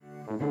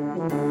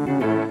Welcome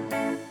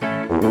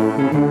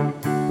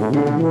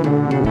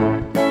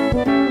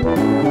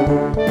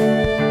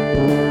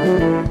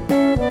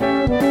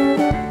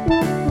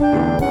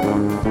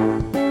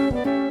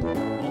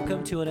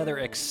to another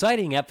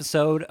exciting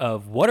episode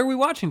of What Are We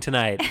Watching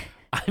Tonight?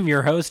 I'm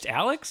your host,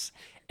 Alex,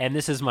 and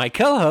this is my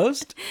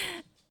co-host,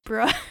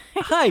 Brooke.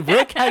 Hi,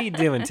 Brooke. How you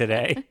doing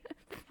today?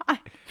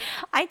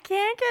 I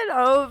can't get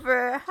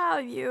over how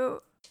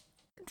you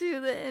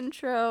do the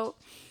intro.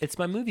 It's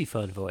my movie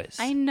phone voice.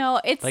 I know.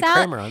 Like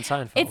Kramer on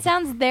Seinfeld. It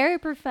sounds very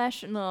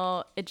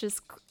professional.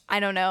 I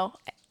don't know.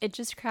 It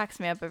just cracks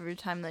me up every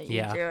time that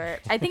you do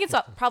it. I think it's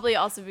probably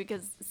also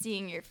because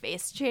seeing your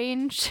face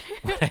change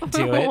when I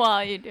do it,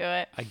 while you do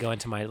it. I go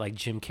into my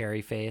Jim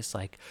Carrey face,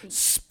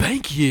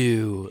 spank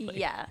you.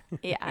 Yeah,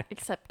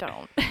 except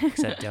don't.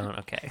 Except don't,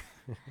 okay.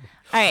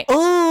 All right.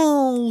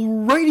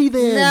 Alrighty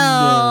then.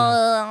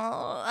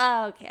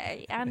 No.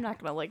 Okay. I'm not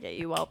going to look at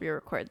you while we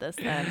record this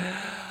then.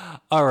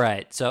 All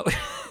right. So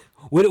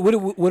what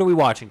are we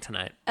watching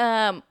tonight?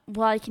 Well,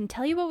 I can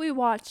tell you what we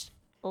watched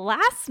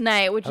last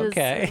night, which is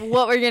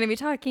what we're going to be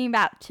talking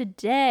about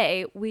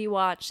today. We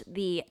watched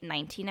the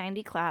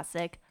 1990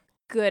 classic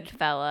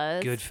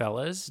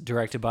Goodfellas.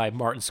 Directed by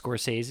Martin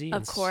Scorsese.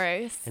 Of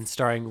course. And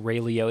starring Ray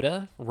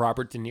Liotta,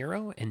 Robert De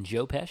Niro, and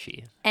Joe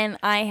Pesci. And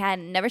I had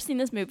never seen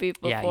this movie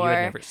before. Yeah, you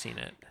had never seen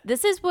it.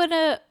 This is what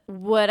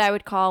I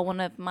would call one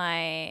of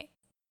my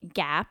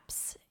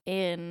gaps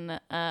in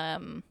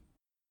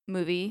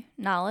movie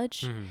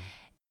knowledge. Mm-hmm.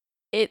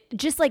 It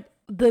just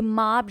the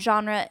mob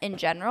genre in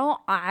general.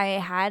 I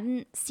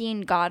hadn't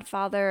seen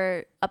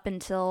Godfather up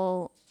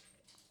until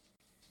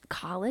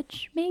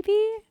college, maybe.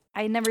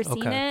 I had never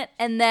seen it.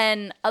 And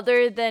then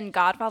other than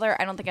Godfather,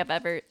 I don't think I've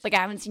ever, I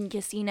haven't seen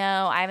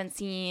Casino. I haven't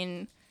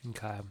seen.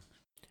 Okay. Have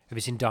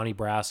you seen Donnie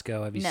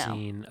Brasco? Have you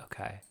seen,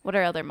 What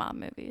are other mob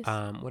movies?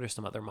 What are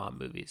some other mob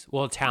movies?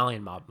 Well,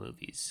 Italian mob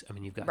movies. I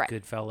mean, you've got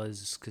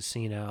Goodfellas,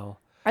 Casino.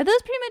 Are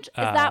those pretty much,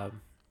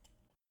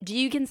 do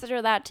you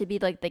consider that to be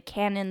the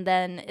canon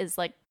then is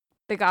The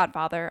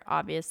Godfather,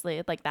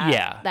 obviously,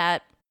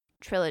 that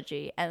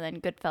trilogy, and then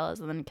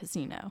Goodfellas, and then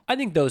Casino? I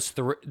think those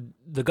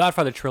the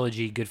Godfather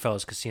trilogy,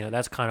 Goodfellas, Casino,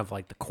 that's kind of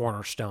the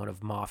cornerstone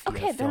of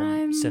mafia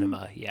film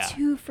cinema. Yeah,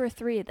 2 for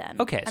 3 then.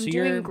 Okay, I'm so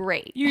doing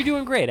great. You're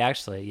doing great,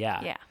 actually.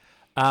 Yeah. Yeah.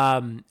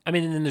 I mean,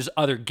 and then there's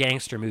other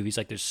gangster movies,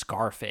 there's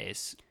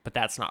Scarface, but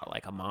that's not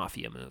a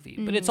mafia movie.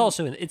 Mm-hmm. But it's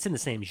also it's in the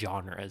same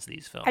genre as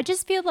these films. I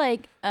just feel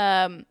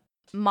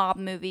mob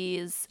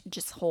movies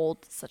just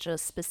hold such a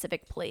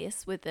specific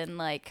place within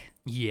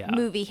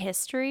movie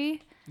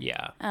history.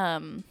 Yeah.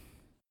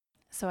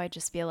 So I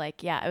just feel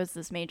it was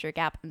this major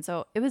gap, and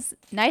so it was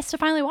nice to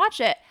finally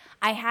watch it.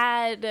 I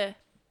had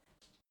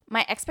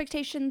my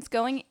expectations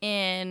going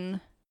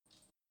in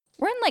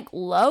weren't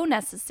low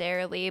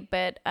necessarily,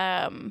 but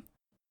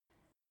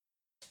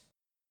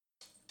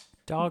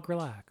dog,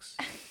 relax.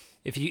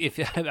 If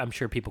I'm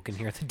sure people can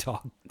hear the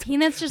dog.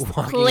 Peanut's just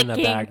walking clicking in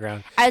the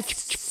background. As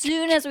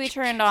soon as we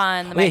turned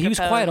on the microphones. He was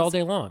quiet all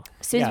day long.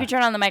 As soon as we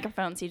turned on the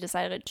microphones, he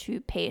decided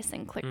to pace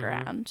and click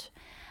around.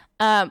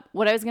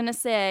 What I was gonna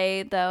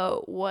say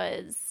though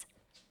was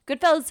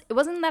Goodfellas. It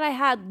wasn't that I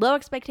had low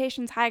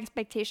expectations, high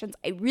expectations.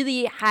 I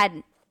really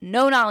had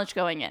no knowledge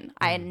going in.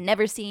 I had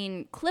never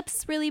seen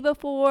clips really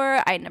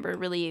before. I never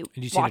really.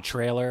 Had you seen a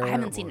trailer? I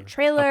haven't seen a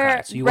trailer.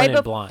 Okay, so you went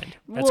in blind.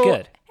 That's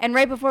good. And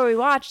right before we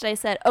watched, I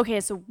said, "Okay,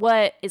 so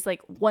what is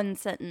one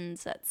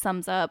sentence that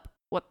sums up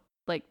what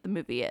the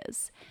movie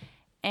is?"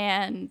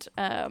 And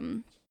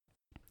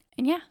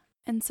yeah,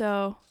 and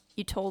so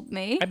you told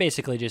me. I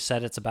basically just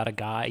said it's about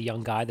a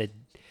young guy that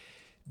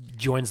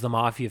joins the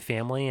mafia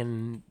family,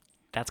 and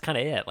that's kind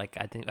of it.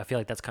 I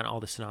feel that's kind of all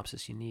the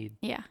synopsis you need.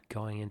 Yeah.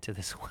 Going into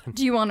this one.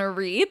 Do you want to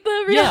read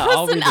the real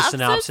I'll read the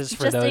synopsis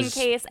for just those,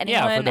 in case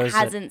anyone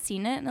hasn't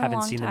seen it in a long time.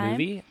 Haven't seen the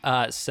movie.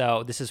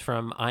 So this is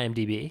from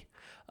IMDb.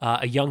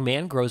 A young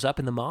man grows up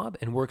in the mob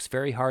and works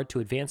very hard to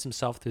advance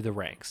himself through the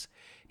ranks.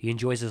 He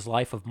enjoys his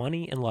life of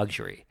money and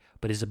luxury,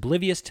 but is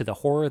oblivious to the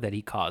horror that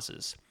he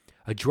causes.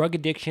 A drug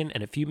addiction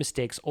and a few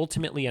mistakes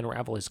ultimately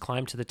unravel his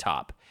climb to the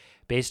top,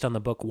 based on the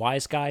book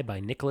Wise Guy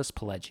by Nicholas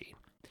Pileggi.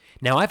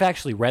 Now, I've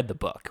actually read the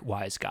book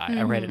Wise Guy.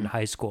 I read it in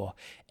high school,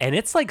 and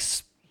it's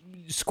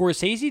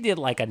Scorsese did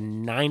a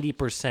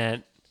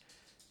 90%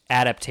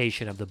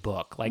 adaptation of the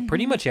book.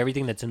 Pretty much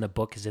everything that's in the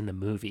book is in the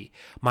movie,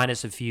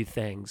 minus a few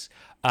things.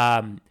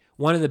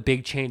 One of the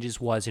big changes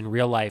was in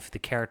real life, the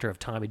character of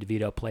Tommy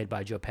DeVito, played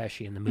by Joe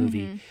Pesci in the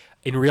movie.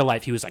 In real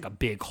life, he was a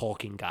big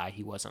hulking guy.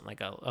 He wasn't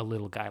a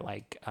little guy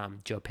like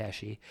Joe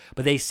Pesci.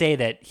 But they say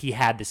that he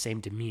had the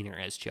same demeanor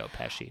as Joe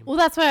Pesci. Well,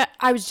 that's what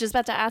I was just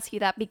about to ask you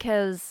that,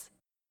 because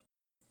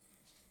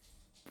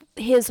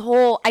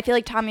I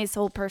feel Tommy's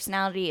whole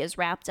personality is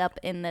wrapped up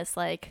in this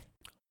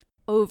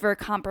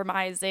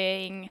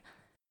over-compromising,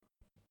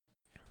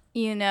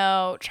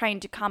 trying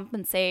to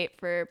compensate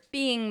for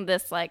being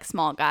this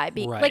small guy.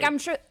 Right. I'm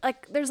sure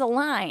there's a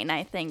line,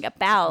 I think,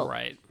 about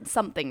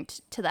something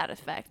to that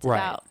effect,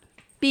 about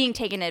being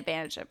taken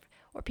advantage of,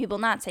 or people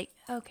not take.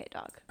 Okay,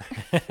 dog.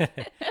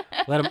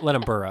 let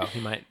him burrow. He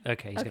might.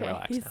 Okay, he's gonna Okay,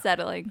 relax. he's now.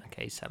 settling.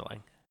 Okay, he's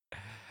settling.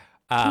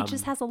 He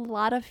just has a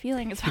lot of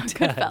feelings about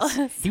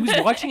Goodfellas. He was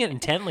watching it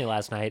intently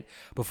last night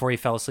before he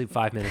fell asleep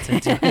 5 minutes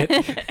into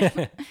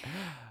it.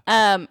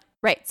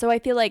 Right. So I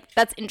feel like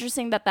that's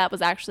interesting that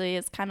was actually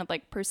his kind of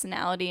like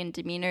personality and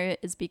demeanor,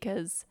 is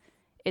because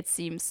it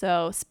seems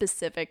so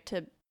specific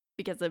to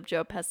because of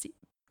Joe Pesci's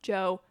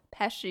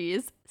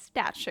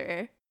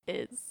stature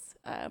is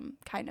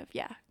kind of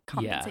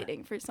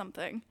compensating for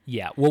something.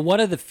 Yeah. Well, one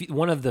of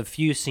the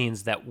few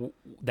scenes that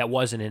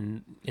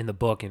wasn't in the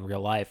book in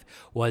real life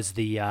was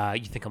the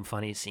 "You think I'm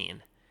funny"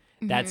 scene.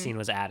 That scene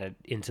was added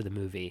into the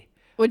movie.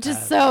 Which is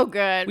so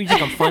good. You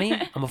think I'm funny?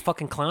 I'm a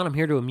fucking clown. I'm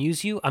here to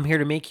amuse you. I'm here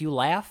to make you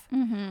laugh.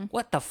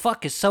 What the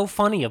fuck is so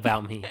funny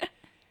about me?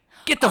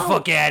 Get the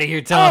fuck out of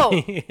here,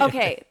 Tommy.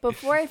 Okay.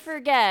 Before I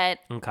forget,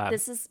 Okay.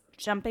 this is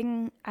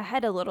jumping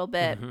ahead a little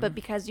bit, but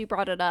because you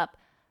brought it up,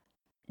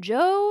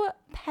 Joe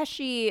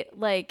Pesci,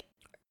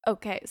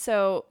 okay,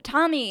 so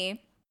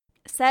Tommy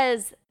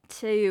says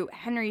to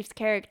Henry's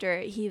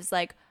character, he's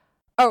like,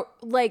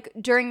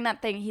 during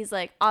that thing, he's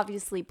like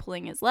obviously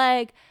pulling his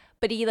leg,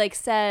 but he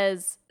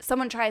says,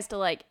 someone tries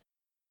to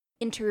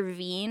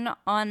intervene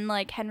on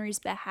Henry's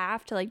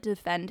behalf to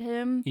defend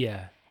him.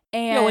 Yeah.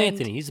 And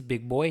Anthony, he's a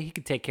big boy. He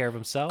can take care of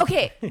himself.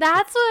 Okay,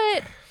 that's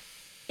what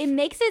it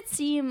makes it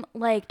seem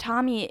like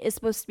Tommy is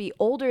supposed to be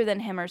older than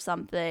him or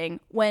something,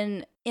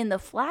 when in the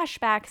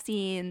flashback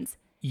scenes,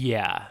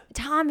 yeah,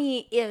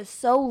 Tommy is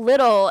so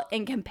little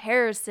in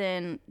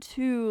comparison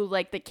to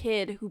the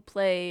kid who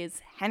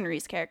plays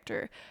Henry's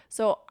character.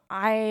 So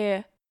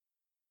I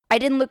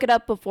didn't look it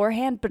up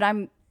beforehand, but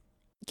I'm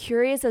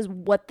curious as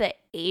what the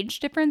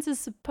age difference is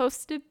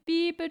supposed to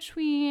be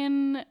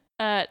between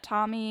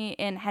Tommy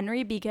and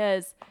Henry,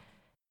 because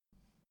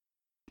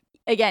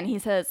again, he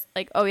says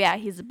oh yeah,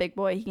 he's a big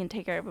boy, he can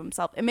take care of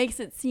himself. It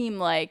makes it seem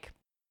like,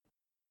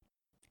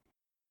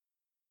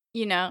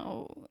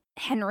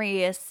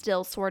 Henry is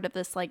still sort of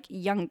this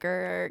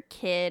younger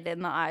kid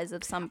in the eyes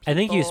of some people. I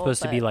think he was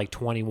supposed to be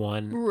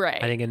 21.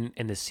 Right. I think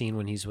in the scene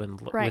when he's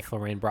with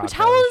Lorraine Bracco. Which,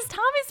 how old is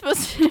Tommy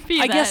supposed to be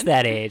I then? guess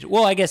that age.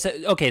 Well, I guess,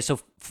 okay, so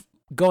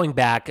going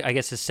back, I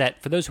guess the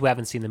set, for those who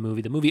haven't seen the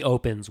movie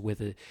opens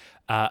with a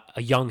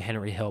young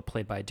Henry Hill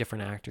played by a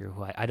different actor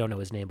who I don't know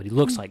his name, but he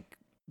looks like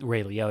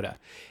Ray Liotta.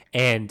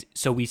 And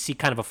so we see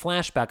kind of a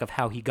flashback of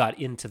how he got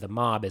into the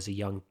mob as a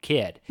young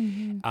kid.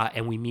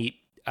 And we meet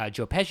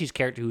Joe Pesci's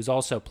character, who's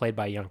also played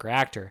by a younger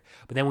actor.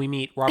 But then we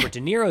meet Robert De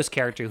Niro's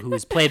character, who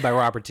is played by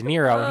Robert De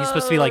Niro. And he's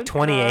supposed to be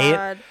 28.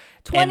 God.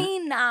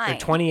 29.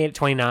 28,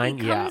 29,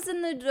 he comes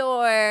in the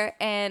door,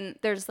 and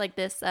there's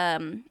this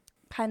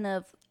kind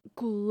of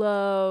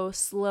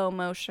slow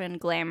motion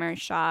glamour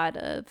shot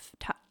of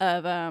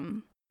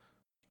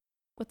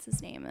what's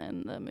his name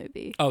in the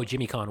movie? Oh,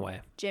 Jimmy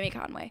Conway. Jimmy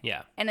Conway.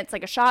 Yeah. And it's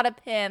a shot of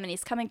him, and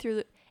he's coming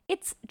through.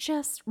 It's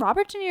just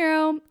Robert De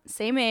Niro,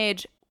 same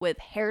age, with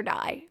hair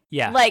dye.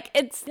 Yeah.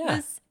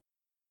 This,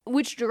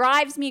 which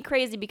drives me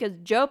crazy, because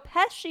Joe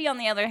Pesci, on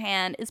the other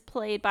hand, is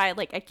played by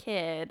a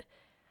kid.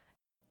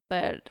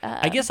 But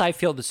I guess I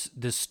feel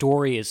the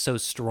story is so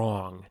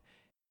strong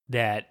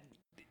that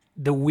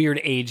the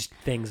weird age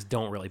things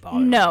don't really bother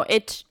me. No,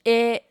 it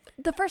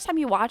the first time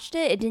you watched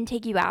it, it didn't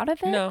take you out of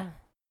it? No,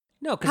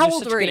 because How they're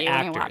old such were good you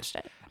actors. when you watched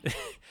it?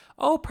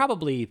 Oh,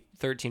 probably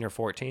 13 or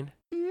 14.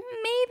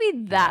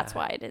 Maybe that's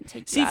why I didn't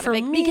take See, you out for of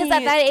it. me, Because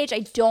at that age, I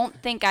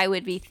don't think I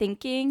would be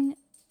thinking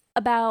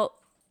about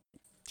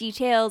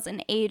details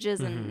and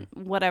ages and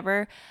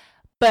whatever.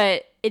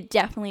 But it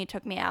definitely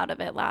took me out of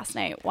it last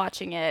night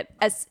watching it.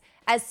 As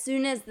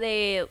soon as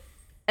they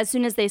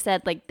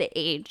said the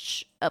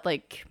age of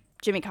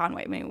Jimmy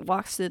Conway when he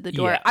walks through the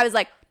door, I was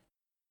like,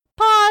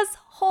 pause,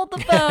 hold the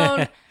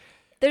phone.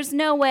 There's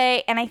no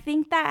way. And I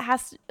think that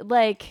has to,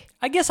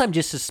 I guess I'm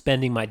just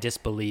suspending my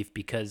disbelief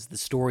because the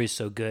story's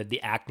so good,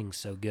 the acting's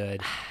so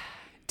good.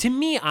 To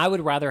me, I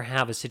would rather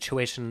have a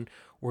situation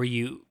where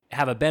you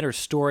have a better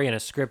story and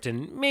a script,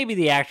 and maybe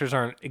the actors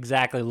aren't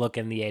exactly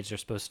looking the age they're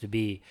supposed to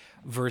be,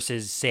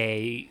 versus,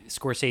 say,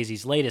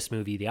 Scorsese's latest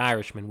movie, The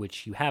Irishman,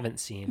 which you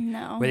haven't seen.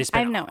 No, where they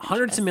spent I have no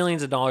hundreds interest. of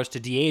millions of dollars to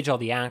de-age all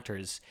the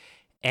actors,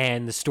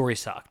 and the story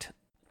sucked.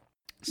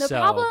 The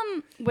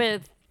problem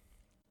with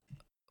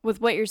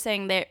what you're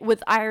saying there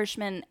with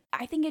Irishman,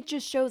 I think it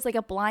just shows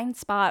a blind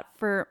spot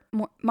for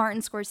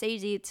Martin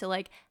Scorsese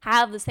to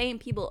have the same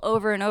people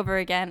over and over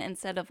again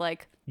instead of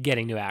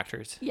getting new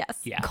actors.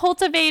 Yes. Yeah.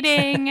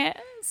 Cultivating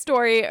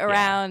story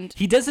around.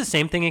 He does the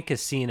same thing in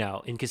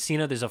Casino. In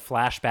Casino, there's a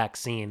flashback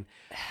scene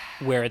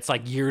where it's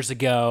years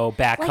ago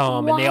back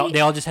home, why, and they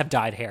all just have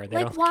dyed hair. They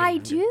don't why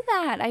do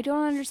that? I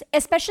don't understand.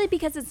 Especially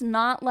because it's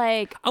not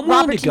I'm willing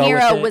Robert to De go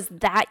with Niro it. was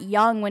that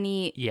young when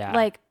he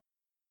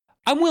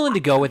I'm willing to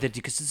go with it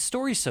because the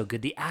story's so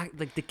good. The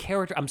the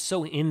character, I'm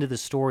so into the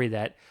story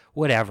that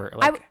whatever.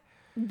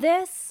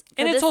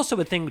 It's also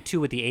a thing too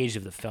with the age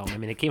of the film. I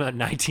mean, it came out in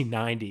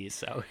 1990,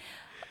 so.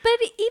 But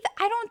even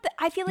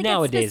I feel like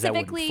Nowadays, it's that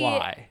wouldn't specifically.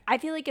 fly. I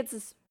feel like it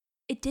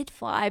did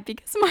fly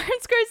because Martin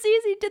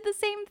Scorsese did the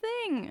same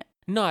thing.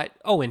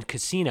 in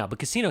Casino, but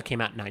Casino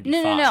came out in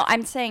 95. No.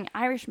 I'm saying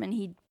Irishman,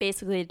 he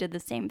basically did the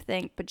same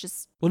thing, but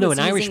just Well, no, was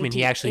in using Irishman,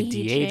 he actually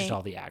de-aging. de-aged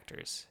all the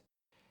actors.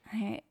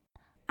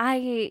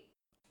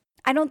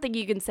 I don't think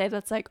you can say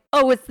that's like,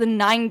 oh, it's the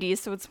 90s,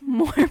 so it's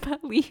more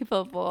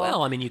believable.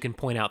 Well, I mean, you can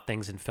point out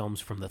things in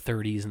films from the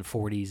 30s and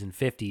 40s and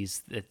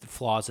 50s, that the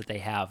flaws that they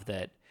have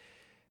that,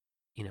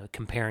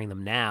 comparing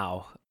them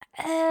now.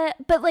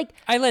 But like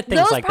I let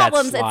things those like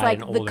problems, that slide it's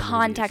like in the older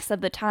context movies.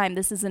 of the time.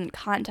 This isn't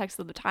context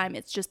of the time.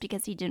 It's just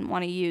because he didn't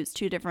want to use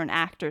two different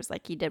actors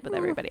like he did with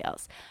everybody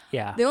else.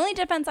 Yeah. The only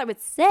defense I would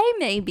say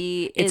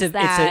maybe is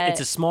it's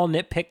a small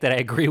nitpick that I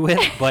agree with,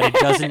 but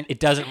it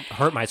doesn't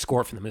hurt my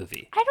score from the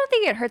movie. I don't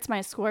think it hurts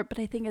my score, but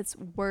I think it's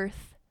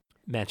worth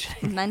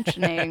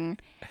mentioning.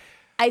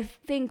 I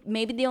think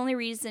maybe the only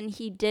reason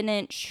he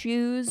didn't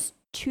choose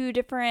two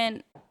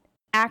different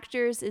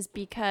actors is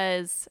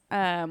because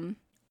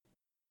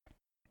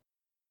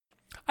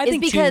I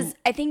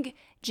think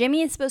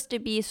Jimmy is supposed to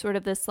be sort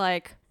of this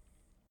like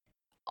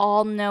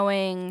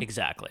all-knowing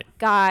exactly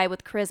guy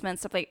with charisma and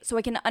stuff, like, so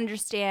I can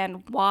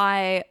understand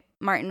why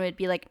Martin would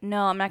be like,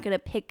 no, I'm not going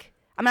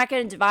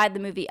to divide the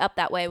movie up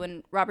that way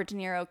when Robert De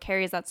Niro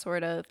carries that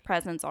sort of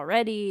presence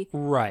already.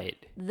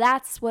 Right.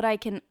 That's what I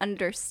can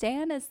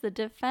understand as the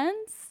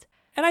defense.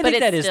 And I think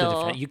that is the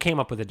defense. You came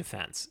up with a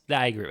defense.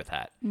 I agree with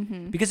that.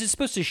 Mm-hmm. Because it's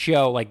supposed to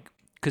show, like,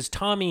 because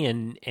Tommy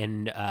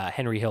and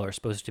Henry Hill are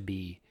supposed to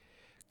be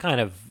kind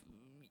of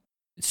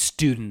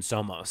students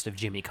almost of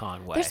Jimmy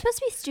Conway. They're supposed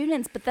to be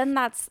students, but then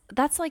that's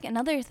like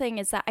another thing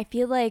is that I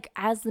feel like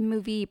as the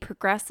movie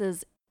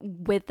progresses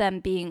with them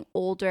being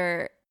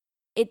older,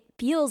 it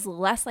feels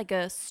less like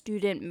a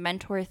student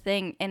mentor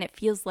thing, and it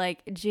feels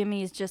like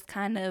Jimmy's just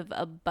kind of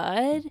a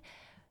bud,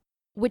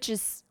 which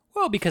is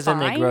well, because fine.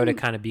 Then they grow to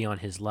kind of be on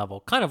his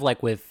level, kind of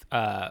like with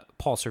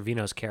Paul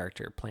Sorvino's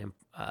character playing.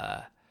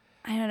 I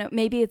don't know.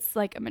 Maybe it's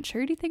like a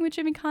maturity thing with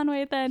Jimmy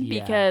Conway then,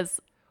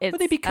 because it's,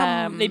 they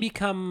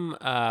become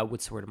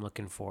what's the word I'm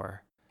looking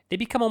for? They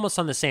become almost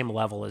on the same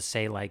level as,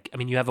 say, like, I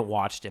mean, you haven't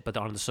watched it, but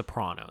on The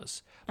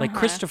Sopranos, like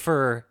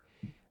Christopher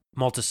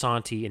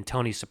Moltisanti and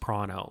Tony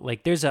Soprano,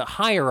 like there's a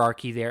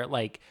hierarchy there.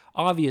 Like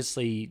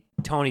obviously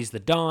Tony's the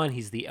Don,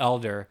 he's the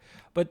elder,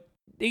 but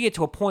they get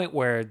to a point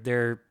where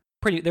they're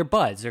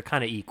buds. They're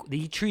kind of equal.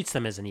 He treats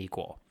them as an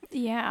equal.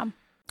 Yeah.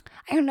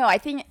 I don't know. I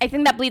think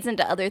that bleeds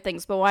into other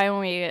things, but why don't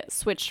we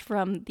switch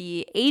from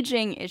the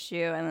aging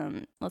issue and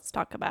then let's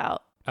talk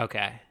about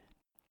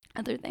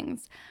other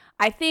things.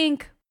 I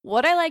think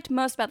what I liked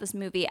most about this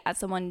movie as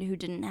someone who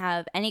didn't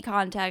have any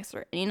context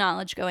or any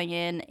knowledge going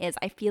in is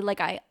I feel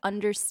like I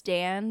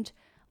understand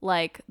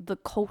like the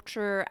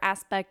culture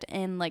aspect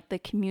and like the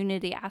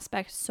community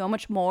aspect so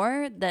much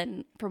more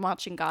than from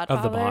watching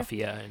Godfather. Of the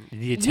mafia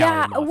and the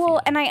Italian mafia.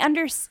 Well, and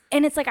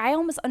and it's like I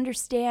almost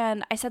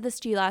understand. I said this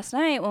to you last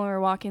night when we were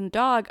walking the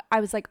dog.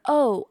 I was like,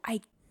 oh,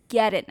 I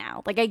get it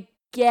now. Like I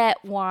get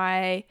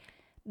why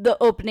the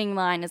opening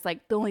line is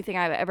like, the only thing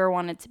I've ever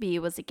wanted to be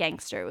was a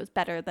gangster. It was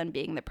better than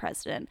being the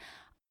president.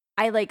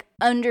 I like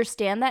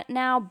understand that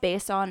now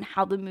based on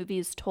how the movie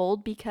is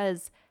told,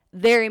 because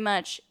very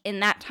much in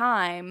that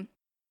time,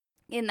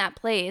 in that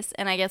place,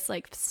 and I guess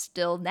like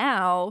still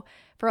now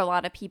for a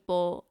lot of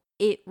people,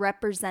 it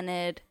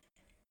represented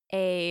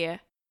a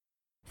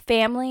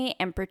family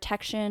and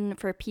protection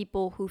for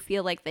people who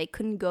feel like they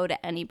couldn't go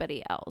to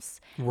anybody else.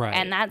 Right.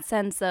 And that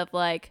sense of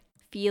like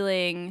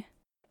feeling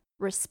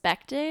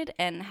respected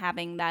and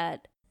having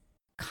that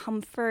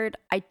comfort,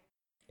 I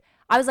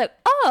was like,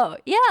 oh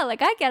yeah,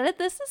 like I get it.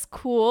 This is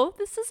cool.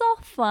 This is all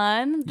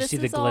fun. You see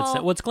the glitz.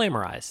 Well, it's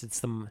glamorized. It's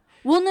the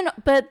no,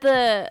 but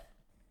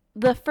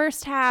the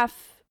first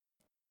half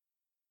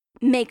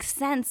makes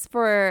sense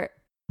for.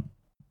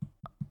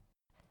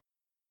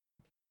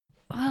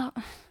 Well,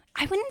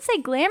 I wouldn't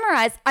say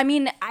glamorize. I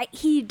mean,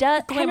 he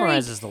does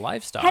glamorizes the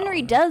lifestyle.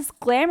 Henry does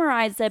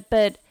glamorize it,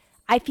 but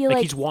I feel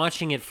like he's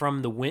watching it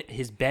from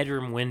his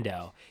bedroom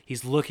window.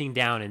 He's looking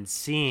down and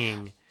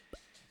seeing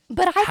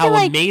how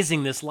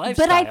amazing this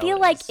lifestyle is. But I feel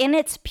like in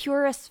its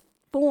purest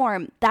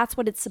form, that's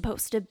what it's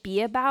supposed to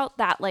be about.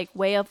 That like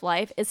way of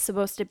life is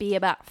supposed to be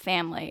about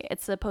family.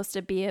 It's supposed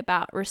to be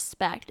about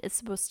respect. It's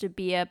supposed to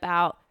be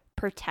about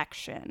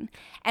protection.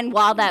 And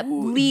while that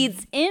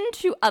leads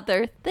into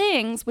other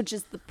things, which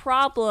is the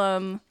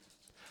problem.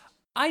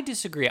 I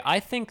disagree.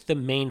 I think the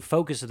main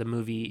focus of the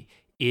movie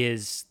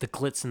is the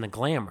glitz and the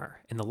glamour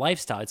and the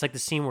lifestyle. It's like the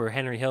scene where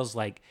Henry Hill's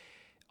like,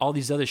 all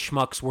these other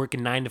schmucks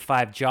working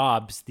 9-to-5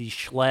 jobs, these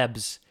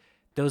schlebs,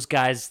 those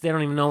guys, they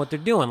don't even know what they're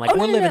doing. Like,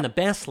 we're living the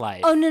best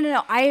life. Oh,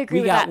 no. I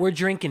agree with that. We're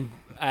drinking,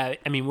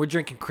 we're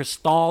drinking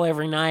Cristal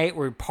every night.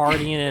 We're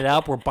partying it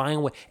up. We're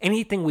buying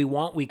anything we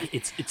want.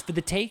 It's for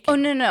the taking. Oh,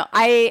 no.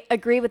 I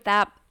agree with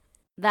that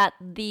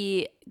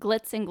the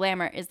glitz and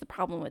glamour is the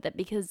problem with it,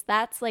 because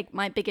that's like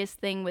my biggest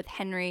thing with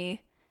Henry's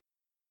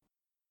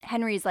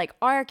like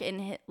arc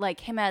and like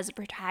him as a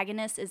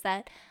protagonist is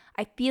that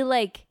I feel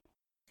like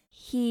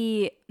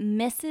he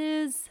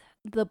misses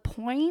the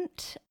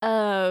point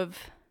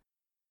of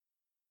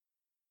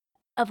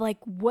like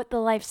what the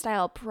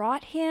lifestyle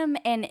brought him,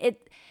 and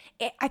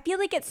I feel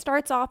like it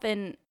starts off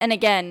and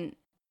again,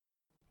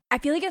 I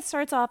feel like it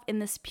starts off in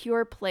this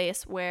pure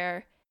place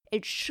where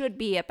it should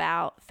be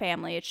about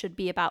family. It should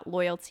be about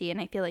loyalty. And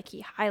I feel like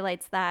he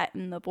highlights that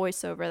in the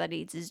voiceover that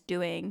he's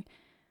doing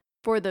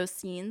for those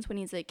scenes when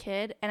he's a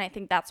kid. And I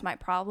think that's my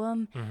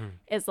problem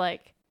is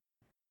like,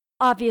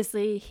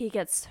 obviously he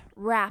gets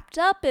wrapped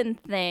up in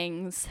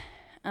things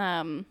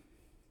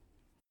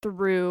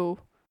through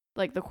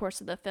like the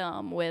course of the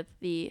film with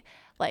the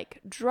like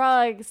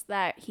drugs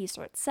that he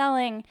starts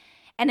selling.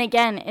 And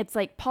again, it's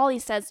like Polly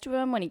says to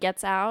him when he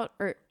gets out,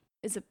 or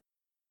is it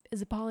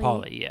Polly?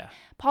 Polly, yeah.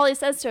 Polly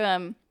says to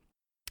him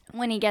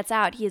when he gets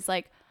out, he's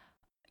like,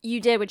 you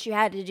did what you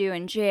had to do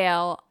in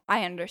jail.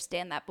 I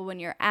understand that. But when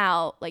you're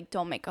out, like,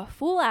 don't make a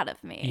fool out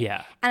of me.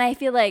 Yeah. And I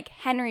feel like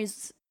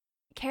Henry's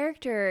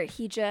character,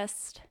 he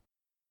just,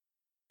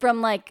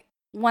 from like,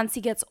 once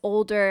he gets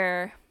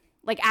older,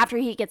 like after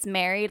he gets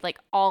married, like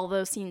all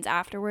those scenes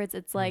afterwards,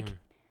 it's like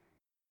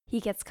he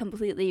gets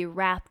completely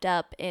wrapped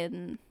up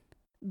in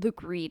the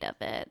greed of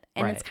it.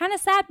 And it's kind of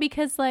sad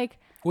because like,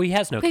 well, he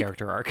has no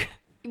character arc.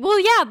 Well,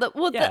 yeah,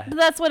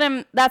 that's what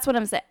I'm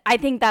saying. I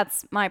think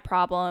that's my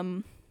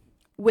problem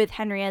with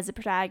Henry as a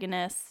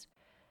protagonist,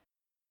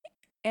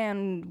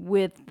 and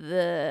with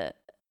the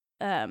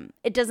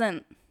it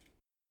doesn't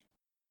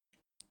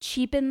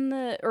cheapen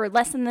or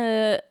lessen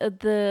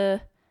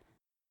the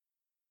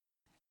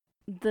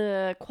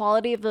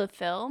quality of the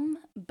film,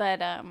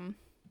 but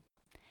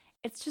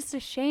it's just a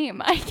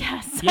shame, I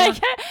guess. Yeah.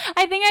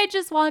 I think I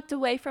just walked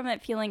away from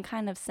it feeling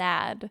kind of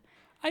sad.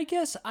 I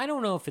guess I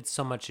don't know if it's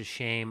so much a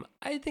shame.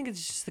 I think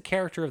it's just the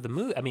character of the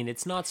movie. I mean,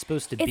 it's not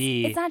supposed to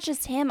be. It's not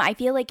just him. I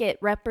feel like it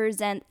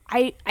represents.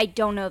 I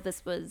don't know if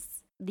this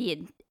was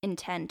the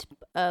intent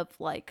of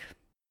like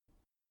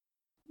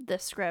the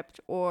script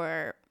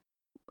or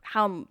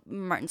how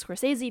Martin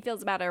Scorsese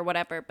feels about it or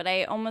whatever, but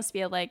I almost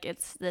feel like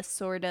it's this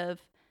sort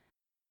of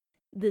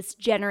this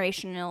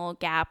generational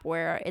gap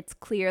where it's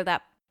clear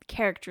that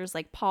characters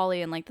like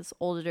Polly and like this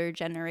older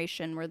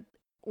generation were,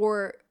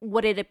 or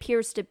what it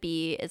appears to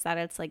be is that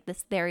it's like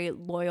this very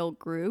loyal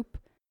group,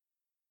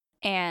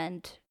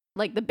 and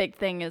like the big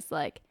thing is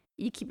like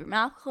you keep your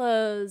mouth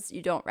closed,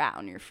 you don't rat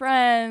on your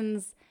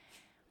friends,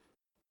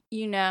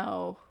 you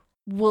know,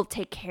 we'll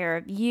take care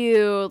of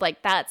you.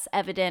 Like that's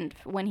evident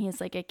when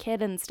he's like a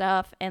kid and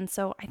stuff. And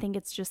so I think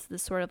it's just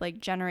this sort of like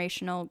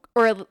generational,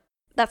 or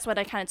that's what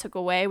I kind of took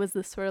away, was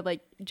this sort of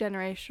like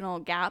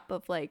generational gap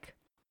of like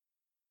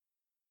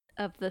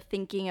of the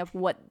thinking of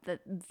what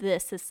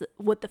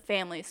what the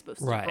family is supposed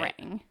to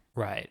bring.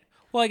 Right.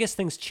 Well, I guess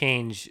things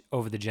change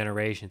over the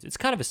generations. It's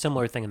kind of a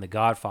similar thing in The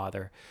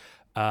Godfather.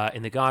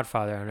 In The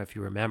Godfather, I don't know if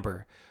you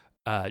remember,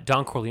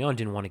 Don Corleone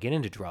didn't want to get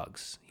into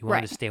drugs. He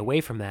wanted to stay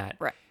away from that.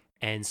 Right.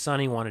 And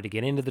Sonny wanted to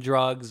get into the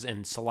drugs,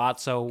 and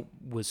Sollozzo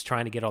was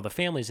trying to get all the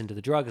families into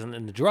the drugs,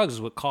 and the drugs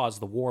is what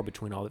caused the war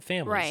between all the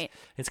families. Right.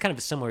 It's kind of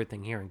a similar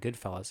thing here in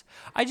Goodfellas.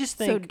 I just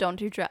think... So don't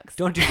do drugs.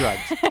 Don't do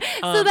drugs.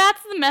 So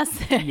that's the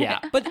message. Yeah,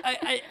 but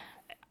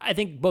I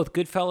think both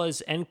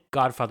Goodfellas and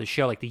Godfather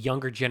show, like, the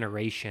younger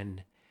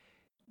generation,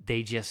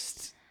 they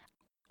just...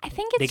 I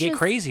think it's they get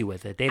crazy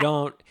with it.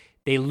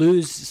 They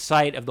lose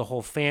sight of the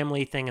whole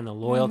family thing and the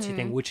loyalty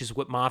thing, which is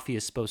what mafia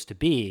is supposed to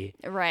be.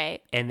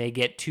 Right. And they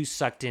get too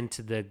sucked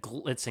into the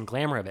glitz and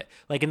glamour of it.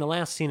 Like in the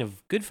last scene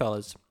of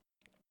Goodfellas,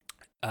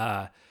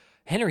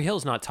 Henry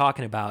Hill's not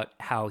talking about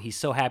how he's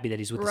so happy that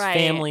he's with his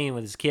family and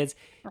with his kids.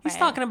 He's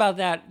talking about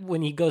that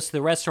when he goes to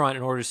the restaurant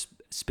and orders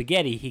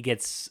spaghetti, he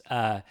gets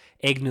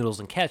egg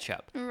noodles and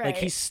ketchup. Right. Like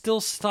he's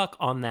still stuck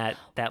on that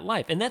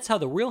life. And that's how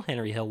the real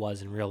Henry Hill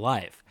was in real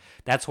life.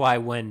 That's why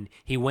when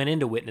he went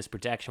into witness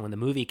protection, when the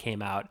movie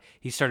came out,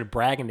 he started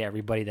bragging to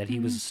everybody that he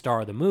was a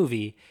star of the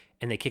movie,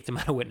 and they kicked him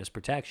out of witness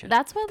protection.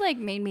 That's what like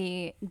made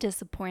me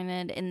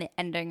disappointed in the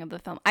ending of the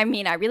film. I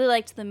mean, I really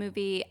liked the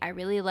movie. I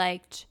really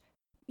liked,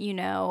 you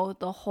know,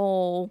 the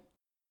whole,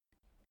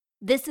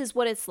 this is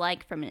what it's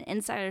like from an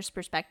insider's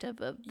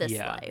perspective of this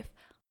life.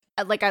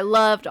 Like, I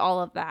loved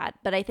all of that,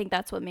 but I think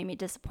that's what made me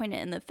disappointed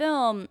in the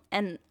film.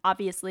 And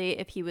obviously,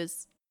 if he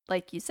was,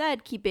 like you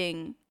said,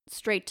 keeping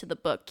straight to the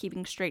book,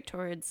 keeping straight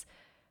towards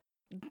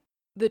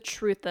the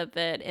truth of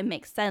it, it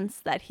makes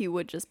sense that he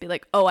would just be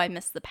like, oh, I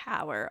miss the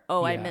power.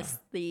 Oh, I miss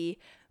the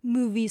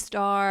movie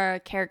star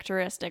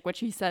characteristic, which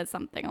he says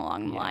something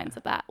along the lines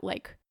of that,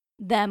 like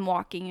them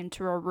walking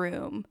into a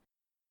room.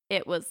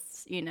 It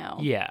was, you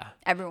know,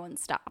 everyone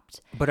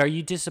stopped. But are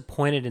you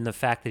disappointed in the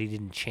fact that he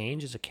didn't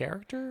change as a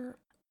character?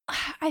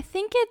 I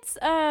think it's,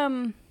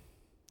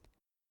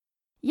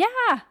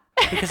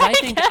 Because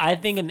I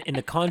think in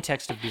the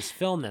context of this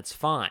film, that's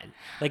fine.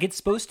 Like it's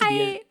supposed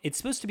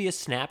to be a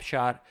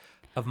snapshot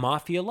of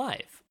mafia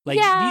life. Like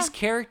these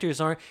characters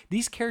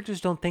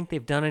don't think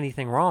they've done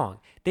anything wrong.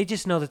 They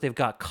just know that they've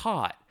got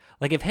caught.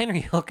 Like if Henry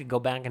Hill could go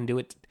back and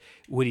do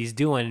what he's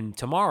doing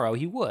tomorrow,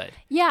 he would.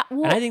 Yeah,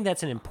 well, and I think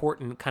that's an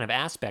important kind of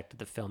aspect of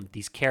the film, that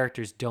these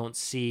characters don't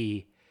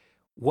see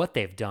what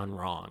they've done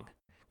wrong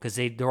because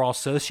they're all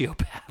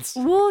sociopaths.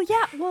 Well,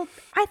 yeah. Well,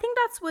 I think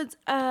that's what's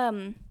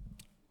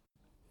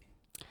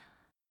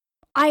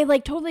I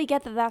like totally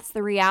get that that's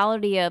the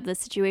reality of the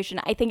situation.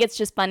 I think it's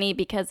just funny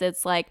because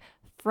it's like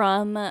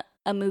from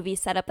a movie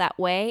set up that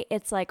way,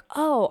 it's like,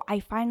 oh, I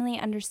finally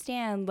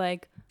understand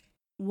like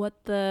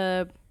what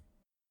the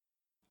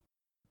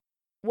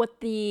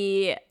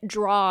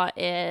draw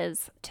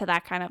is to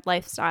that kind of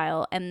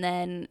lifestyle. And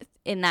then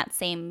in that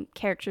same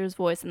character's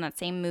voice in that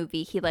same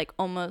movie, he like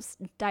almost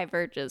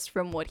diverges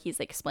from what he's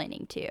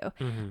explaining to.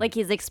 Like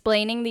he's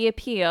explaining the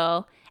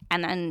appeal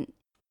and then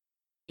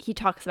he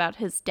talks about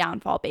his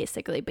downfall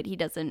basically, but he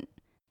doesn't,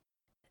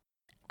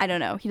 I don't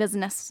know, he doesn't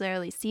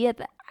necessarily see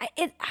it. I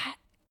don't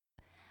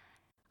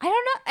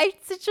know.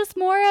 It's just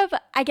more of,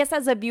 I guess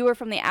as a viewer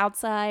from the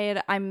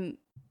outside, I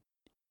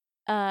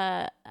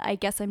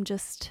guess I'm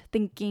just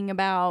thinking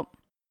about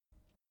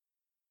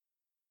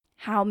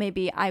how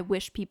maybe I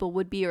wish people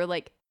would be,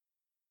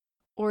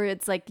 or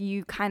it's like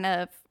you kind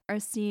of are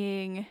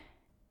seeing.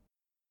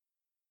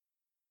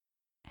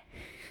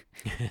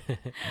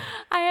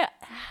 I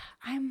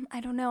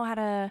don't know how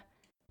to.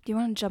 Do you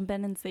want to jump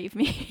in and save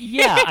me?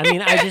 Yeah, I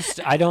mean,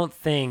 I don't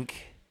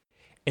think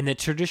in the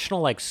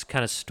traditional like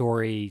kind of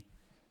story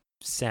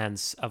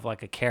sense of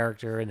like a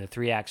character and the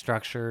 3-act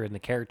structure and the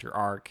character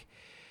arc,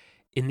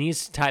 in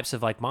these types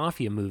of like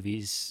mafia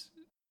movies,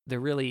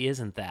 there really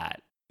isn't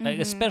that. Like,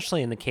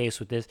 especially in the case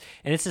with this,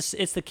 and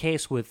it's the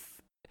case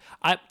with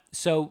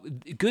so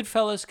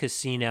Goodfellas,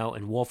 Casino,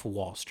 and Wolf of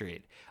Wall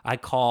Street.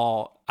 I've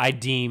coined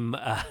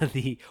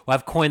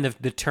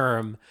the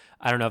term.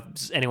 I don't know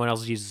if anyone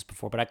else has used this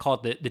before, but I call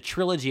it the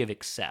trilogy of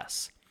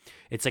excess.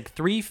 It's like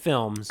 3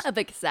 films of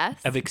excess.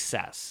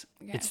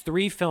 Okay. It's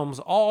 3 films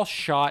all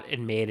shot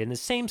and made in the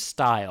same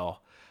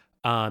style.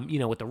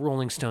 With the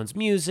Rolling Stones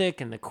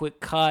music and the quick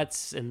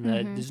cuts and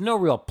there's no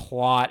real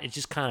plot. It's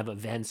just kind of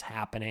events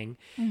happening.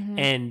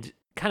 And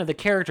kind of the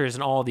characters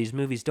in all of these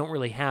movies don't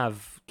really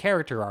have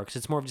character arcs.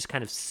 It's more of just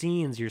kind of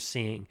scenes you're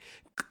seeing,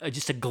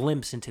 just a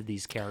glimpse into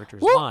these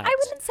characters' lives. I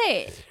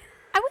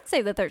wouldn't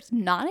say that there's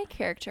not a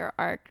character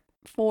arc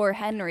for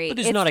Henry. But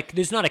there's not a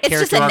character arc.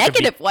 It's just a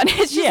negative one.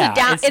 It's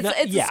just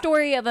it's a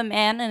story of a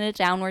man in a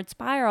downward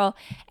spiral.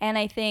 And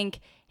I think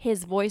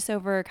his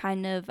voiceover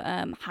kind of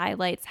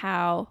highlights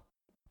how,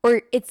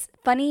 or it's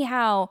funny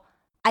how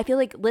I feel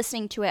like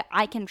listening to it,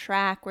 I can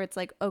track where it's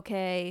like,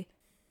 okay,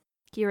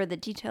 here are the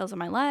details of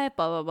my life,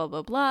 blah, blah, blah,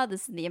 blah, blah.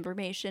 This is the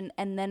information.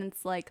 And then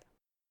it's like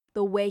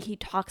the way he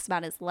talks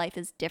about his life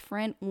is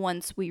different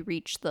once we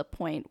reach the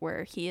point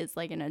where he is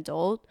like an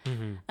adult.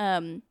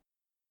 I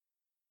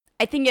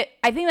think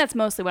that's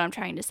mostly what I'm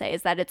trying to say,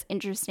 is that it's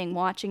interesting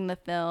watching the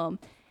film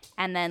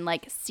and then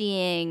like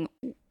seeing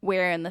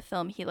where in the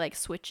film he like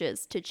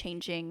switches to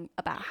changing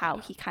about how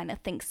he kind of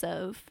thinks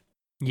of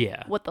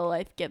what the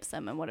life gives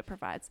him and what it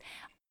provides.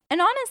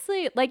 And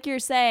honestly, like you're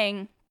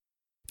saying,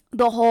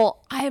 the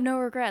whole I have no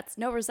regrets,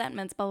 no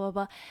resentments, blah, blah,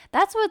 blah.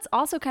 That's what's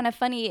also kind of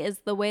funny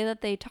is the way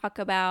that they talk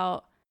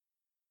about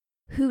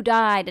who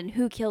died and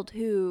who killed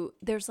who.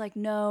 There's like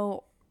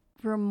no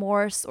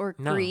remorse or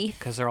grief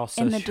because they're all sociopaths.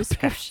 In the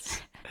description.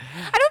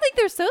 I don't think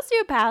they're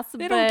sociopaths.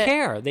 They don't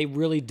care. They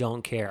really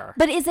don't care.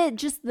 But is it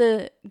just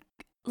the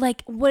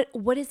like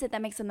what is it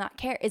that makes them not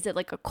care? Is it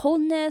like a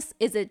coldness?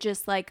 Is it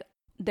just like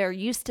they're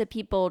used to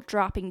people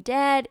dropping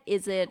dead?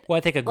 Is it? Well,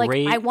 I think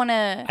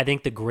I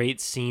think the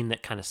great scene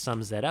that kind of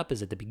sums that up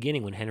is at the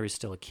beginning when Henry's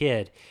still a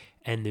kid,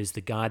 and there's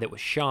the guy that was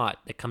shot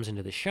that comes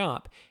into the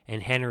shop,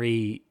 and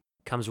Henry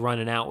comes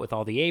running out with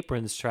all the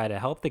aprons to try to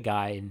help the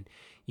guy, and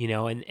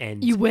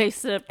and you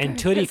wasted. And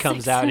Tootie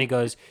comes out and he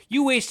goes,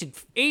 "You wasted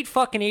 8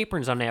 fucking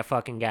aprons on that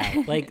fucking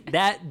guy." Like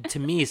that to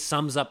me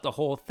sums up the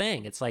whole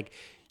thing. It's like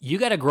you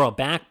got to grow a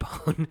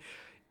backbone,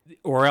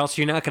 or else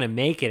you're not going to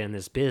make it in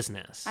this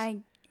business.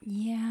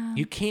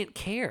 You can't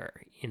care,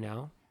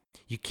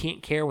 You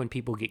can't care when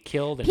people get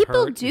killed and people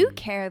hurt. People do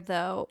care,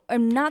 though.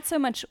 Not so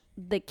much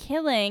the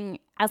killing,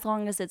 as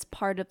long as it's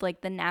part of, like,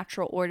 the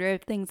natural order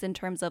of things in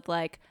terms of,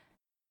 like...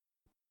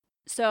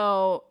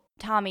 So,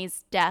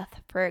 Tommy's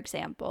death, for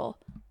example.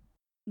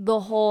 The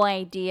whole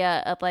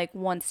idea of, like,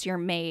 once you're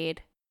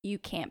made, you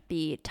can't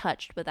be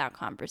touched without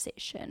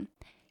conversation.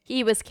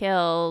 He was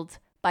killed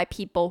by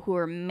people who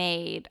were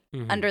made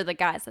under the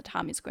guise that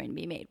Tommy's going to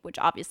be made, which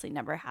obviously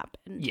never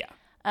happened. Yeah.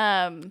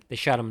 They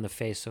shot him in the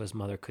face so his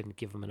mother couldn't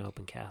give him an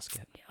open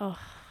casket. Oh,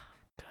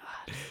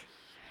 God.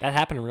 That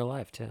happened in real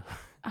life, too.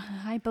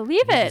 I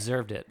believe it. He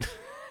deserved it.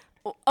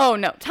 Oh,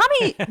 no.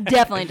 Tommy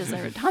definitely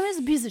deserved it. Tommy's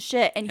a piece of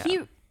shit, and he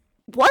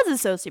was a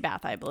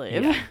sociopath, I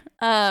believe. Yeah.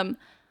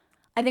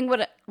 I think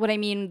what I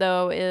mean,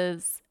 though,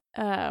 is...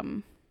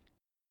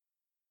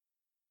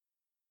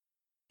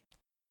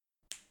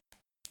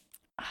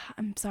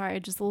 I'm sorry, I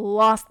just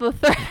lost the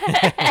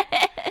thread.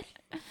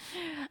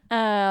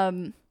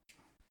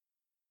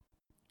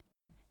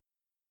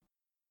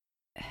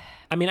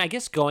 I mean, I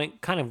guess going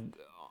kind of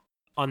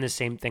on the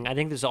same thing, I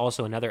think there's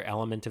also another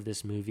element of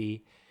this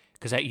movie,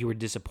 because you were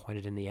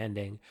disappointed in the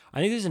ending. I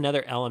think there's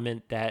another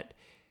element that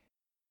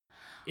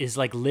is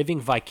like living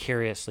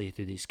vicariously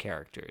through these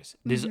characters.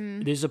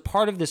 There's a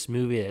part of this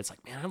movie that's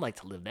like, man, I'd like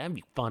to live that. It'd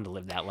be fun to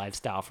live that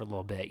lifestyle for a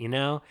little bit, you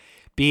know?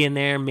 Being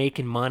there,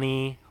 making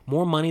money,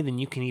 more money than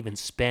you can even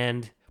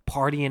spend,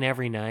 partying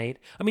every night.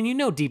 I mean, you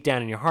know deep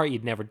down in your heart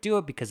you'd never do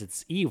it because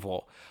it's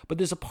evil. But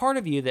there's a part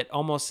of you that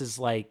almost is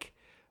like,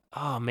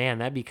 oh man,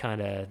 that'd be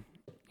kind of,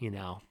 you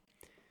know,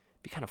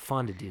 be kind of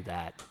fun to do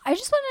that. I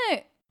just want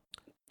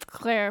to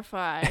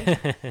clarify.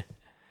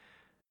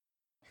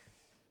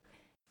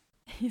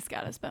 He's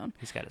got his bone.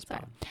 He's got his Sorry.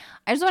 bone.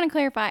 I just want to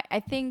clarify. I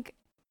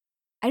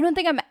don't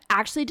think I'm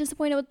actually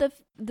disappointed with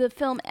the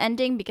film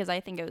ending because I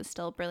think it was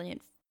still a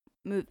brilliant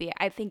movie.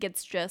 I think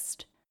it's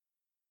just,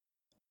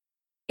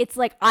 it's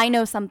like I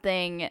know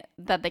something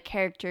that the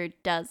character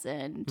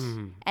doesn't,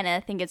 and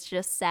I think it's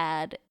just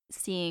sad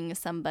seeing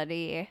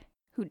somebody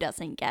who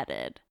doesn't get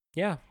it.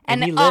 Yeah,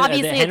 and he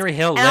obviously Henry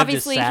Hill lived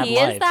obviously a sad he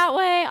life. is that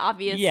way.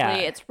 Obviously, Yeah.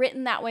 it's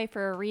written that way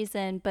for a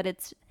reason. But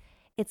it's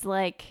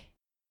like,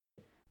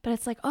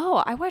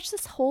 oh, I watched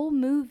this whole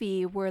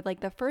movie where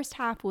like the first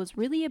half was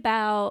really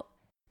about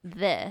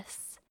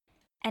this,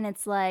 and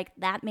it's like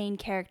that main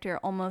character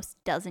almost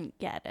doesn't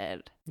get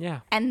it.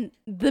 Yeah, And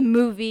the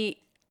movie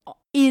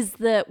is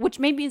which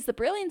maybe is the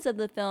brilliance of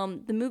the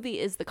film. The movie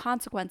is the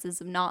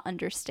consequences of not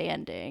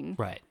understanding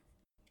right.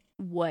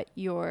 what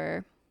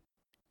your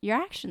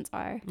actions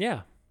are.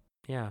 Yeah.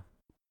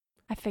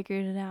 I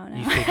figured it out now.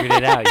 You figured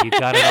it out. You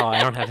got it all.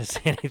 I don't have to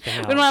say anything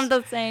else. We don't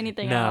have to say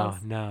anything else.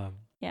 No.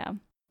 Yeah.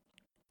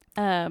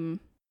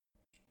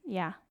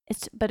 Yeah.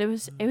 But it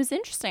was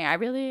interesting. I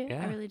really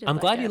did. I'm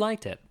like glad it. you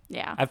liked it.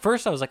 Yeah. At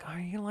first, I was like, "Are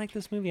you gonna like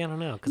this movie?" I don't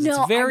know, because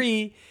No,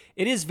 it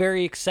is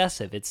very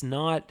excessive. It's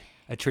not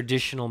a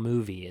traditional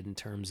movie in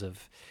terms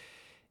of,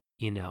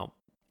 you know,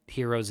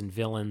 heroes and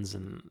villains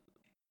and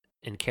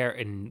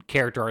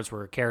character arts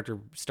where a character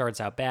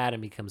starts out bad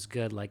and becomes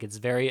good. Like it's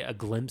very a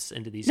glimpse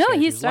into these. No, he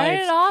characters' started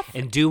lives off.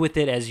 and do with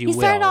it as you will. He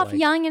started off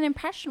like, young and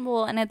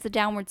impressionable, and it's a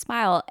downward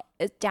spiral.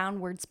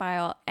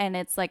 And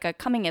it's like a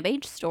coming of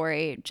age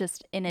story,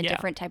 just in a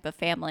different type of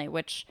family.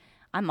 Which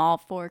I'm all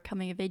for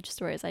coming of age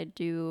stories. I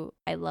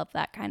love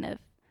that kind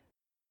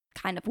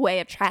of way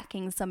of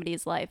tracking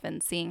somebody's life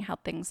and seeing how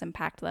things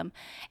impact them.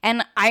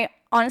 And I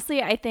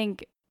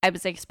think I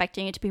was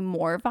expecting it to be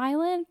more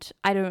violent.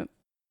 I don't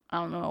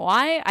know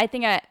why. I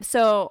think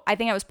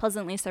I was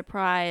pleasantly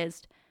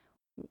surprised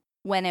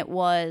when it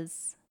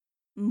was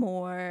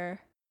more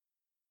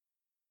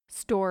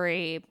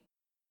story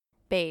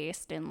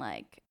based and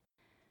like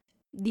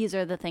these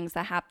are the things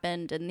that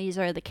happened and these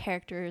are the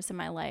characters in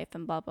my life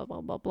and blah blah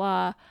blah blah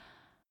blah.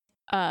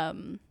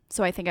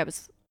 So I think I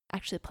was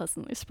actually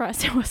pleasantly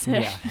surprised it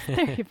wasn't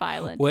very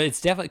violent. Well,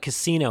 it's definitely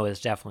Casino is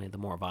definitely the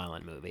more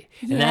violent movie,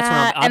 and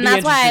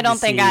that's why I don't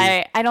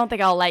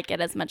think I'll like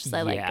it as much as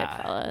I like Yeah.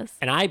 Goodfellas.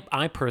 And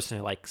I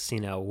personally like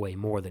Casino way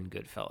more than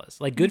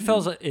Goodfellas. Like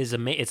Goodfellas is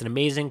it's an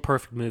amazing,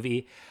 perfect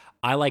movie.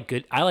 I like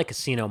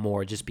Casino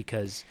more just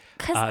because.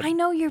 Because I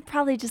know you're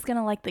probably just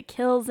gonna like the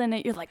kills in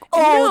it. You're like,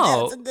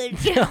 oh, that's a good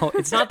show. No,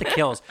 it's not the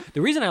kills.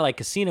 The reason I like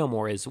Casino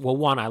more is, well,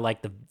 one, I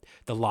like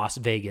the Las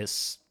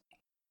Vegas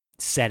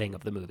setting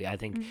of the movie. I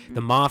think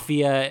the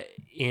mafia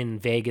in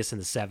Vegas in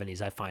the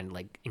 70s I find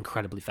like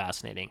incredibly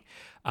fascinating.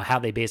 How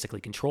they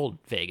basically controlled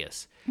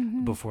Vegas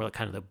before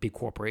kind of the big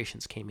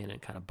corporations came in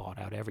and kind of bought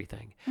out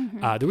everything.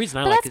 The reason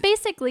I but like that's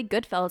basically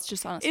Goodfellas,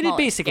 just on a smaller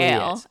basically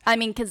scale. is. I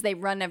mean, because they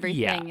run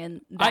everything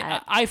in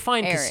that I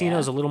find area.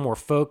 Casino's a little more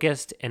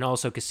focused, and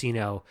also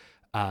Casino,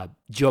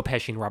 Joe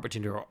Pesci and Robert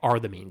De Niro are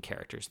the main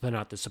characters. They're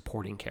not the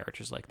supporting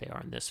characters like they are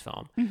in this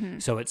film.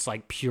 So it's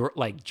like pure,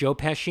 like Joe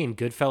Pesci in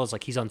Goodfellas,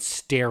 like he's on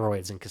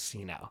steroids in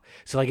Casino.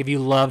 So like if you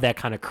love that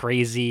kind of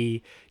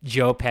crazy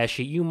Joe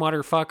Pesci, you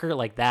motherfucker,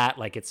 like that,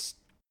 like it's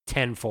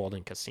tenfold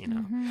in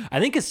Casino. I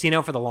think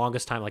Casino for the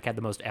longest time like had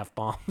the most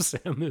F-bombs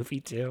in a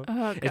movie too.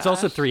 Oh, it's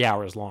also 3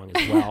 hours long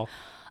as well.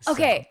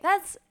 Okay,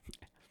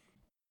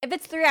 if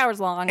it's 3 hours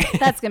long,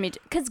 that's gonna be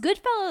because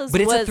Goodfellas. But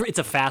it's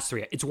a fast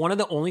 3. It's one of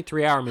the only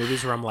 3 hour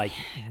movies where I'm like,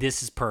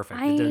 this is perfect.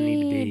 It doesn't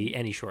need to be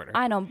any shorter.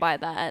 I don't buy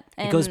that.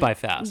 And it goes by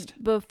fast.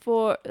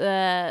 Before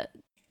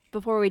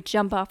we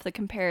jump off the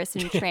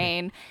comparison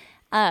train,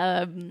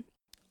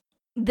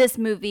 this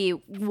movie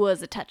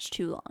was a touch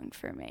too long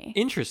for me.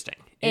 Interesting.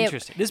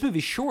 This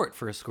movie's short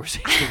for a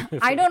Scorsese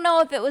movie. I don't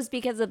know if it was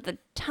because of the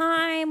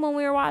time when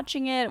we were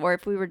watching it, or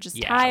if we were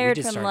just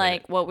tired from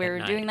like what we were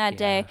doing that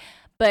day.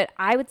 But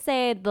I would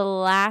say the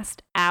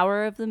last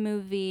hour of the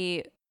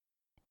movie,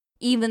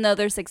 even though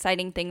there's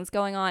exciting things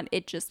going on,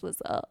 it just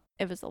was a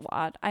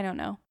lot. I don't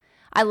know.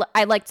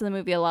 I liked the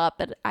movie a lot,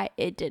 but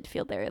it did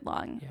feel very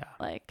long. Yeah.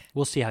 Like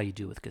we'll see how you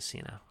do with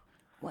Casino.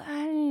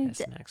 That's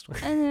the next one.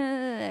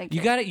 Okay.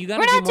 You got to. We're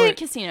not doing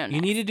Casino next.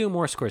 You need to do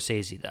more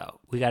Scorsese though.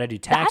 We got to do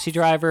Taxi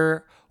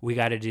Driver. We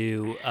got to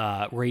do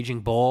Raging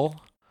Bull.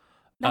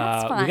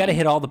 That's fine. We got to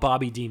hit all the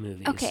Bobby D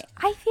movies. Okay,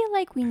 I feel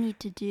like we need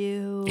to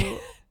do.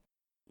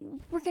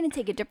 We're gonna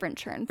take a different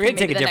turn. We're gonna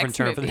take a different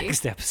turn for the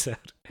next episode.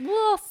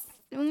 We're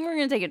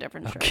gonna take a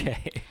different turn.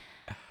 Okay.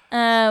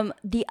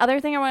 The other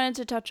thing I wanted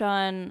to touch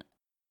on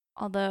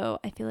Although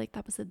I feel like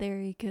that was a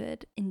very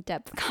good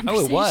in-depth Oh,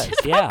 conversation. it was,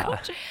 about yeah.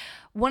 culture.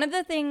 One of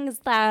the things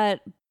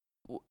that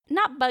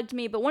not bugged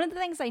me, but one of the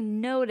things I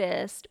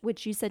noticed,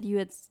 which you said you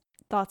had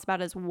thoughts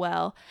about as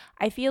well,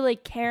 I feel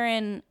like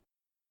I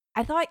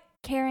thought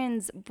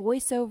Karen's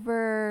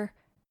voiceover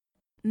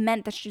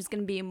meant that she was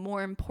going to be a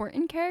more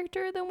important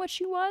character than what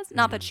she was.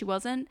 Not that she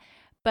wasn't,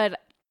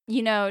 but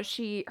you know,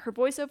 her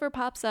voiceover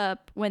pops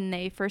up when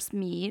they first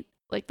meet,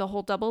 like the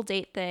whole double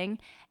date thing,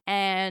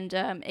 and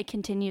it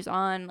continues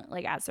on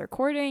like as they're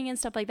courting and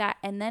stuff like that,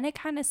 and then it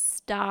kind of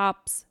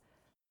stops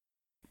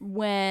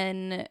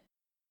when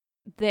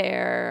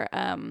they're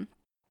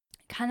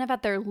kind of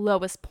at their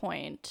lowest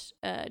point,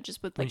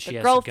 just with When like she the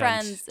has the guns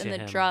girlfriends and to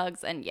the him.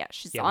 drugs, and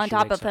she's Yeah, on she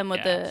top wakes of him up,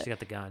 with yeah, the. she got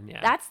the gun.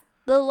 Yeah, That's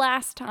the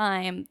last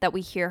time that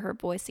we hear her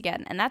voice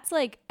again, and that's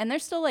like, and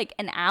there's still like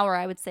an hour,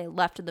 I would say,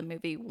 left of the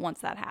movie once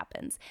that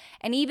happens.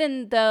 And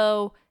even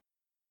though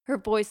her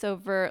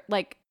voiceover,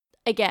 like,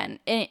 again,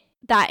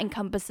 that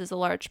encompasses a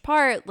large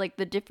part, like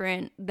the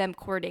different them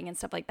courting and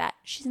stuff like that,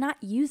 she's not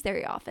used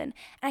very often.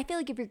 And I feel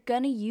like if you're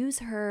gonna use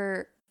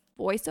her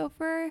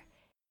voiceover,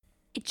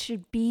 it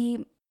should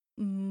be,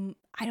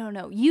 I don't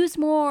know, used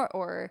more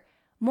or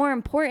more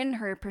important.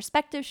 Her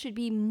perspective should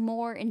be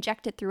more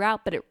injected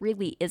throughout, but it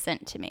really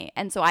isn't to me.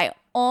 And so I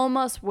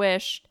almost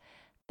wished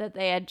that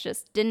they had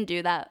just didn't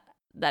do that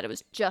it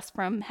was just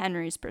from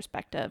Henry's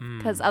perspective,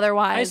 because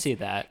otherwise I see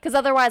that. Because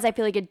otherwise I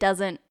feel like it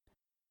doesn't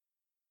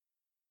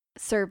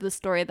serve the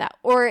story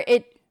or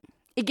it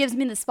gives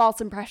me this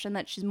false impression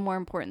that she's more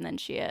important than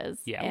she is.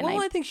 Yeah, and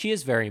well, I think she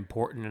is very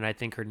important, and I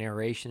think her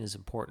narration is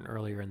important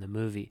earlier in the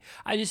movie.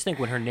 I just think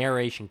when her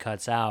narration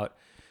cuts out,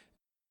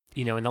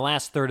 you know, in the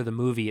last third of the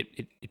movie,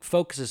 it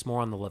focuses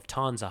more on the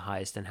Lufthansa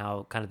heist and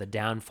how kind of the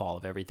downfall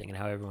of everything and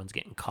how everyone's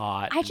getting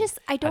caught. I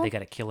how don't. they got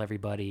to kill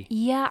everybody.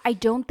 Yeah, I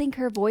don't think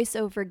her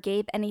voiceover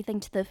gave anything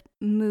to the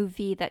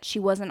movie that she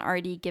wasn't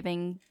already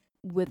giving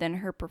within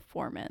her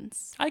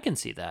performance. I can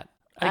see that.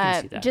 I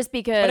can see that. Just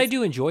because. But I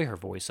do enjoy her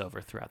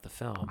voiceover throughout the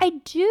film. I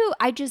do.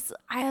 I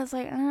was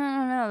like, I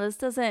don't know. This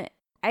doesn't.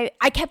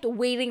 I kept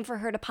waiting for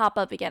her to pop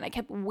up again. I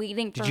kept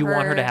waiting for her. Did you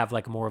want her to have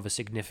like more of a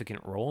significant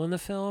role in the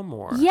film,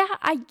 or? Yeah,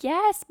 I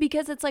guess,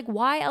 because it's like,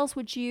 why else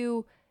would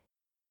you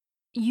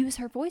use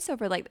her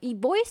voiceover? Like,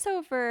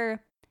 voiceover,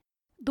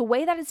 the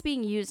way that it's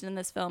being used in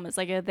this film is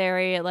like a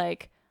very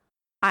like,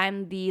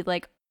 I'm the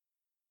like,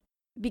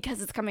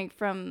 because it's coming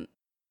from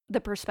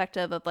the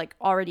perspective of like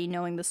already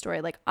knowing the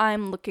story, like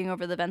I'm looking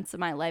over the events of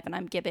my life and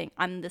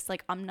I'm this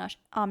like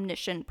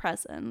omniscient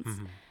presence.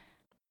 Mm-hmm.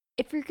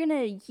 If you're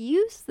gonna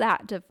use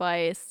that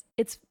device,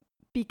 it's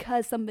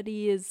because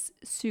somebody is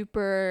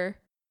super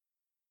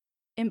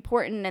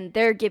important and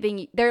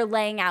they're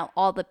laying out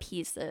all the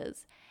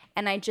pieces.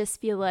 And I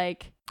just feel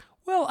like,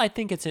 well, I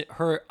think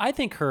I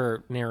think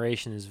her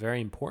narration is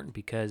very important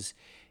because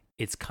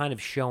it's kind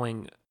of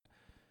showing,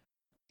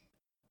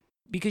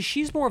 because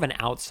she's more of an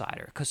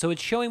outsider. So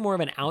it's showing more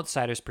of an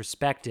outsider's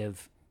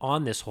perspective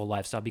on this whole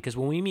lifestyle, because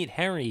when we meet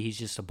Henry, he's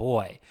just a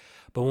boy.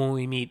 But when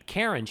we meet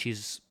Karen,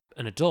 she's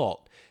an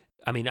adult.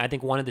 I mean, I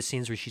think one of the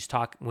scenes where she's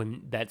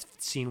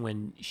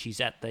when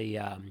she's at the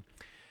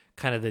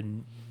kind of the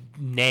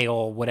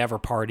nail whatever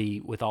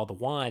party with all the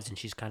wives, and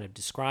she's kind of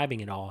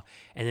describing it all,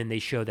 and then they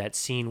show that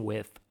scene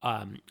with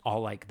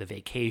all like the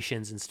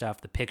vacations and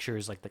stuff, the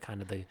pictures, like the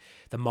kind of the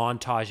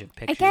montage of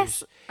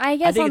pictures. I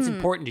guess I think it's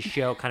important to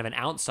show kind of an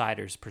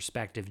outsider's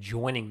perspective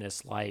joining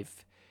this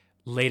life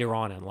later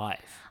on in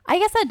life. I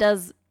guess that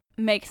does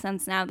make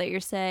sense now that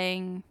you're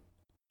saying,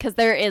 because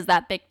there is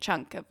that big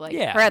chunk of like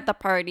her at the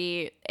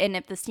party, and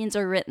if the scenes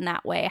are written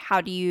that way,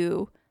 how do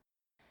you?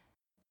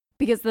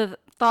 Because the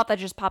thought that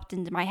just popped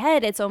into my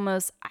head, it's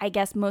almost, I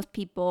guess most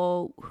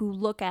people who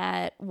look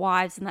at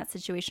wives in that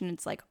situation,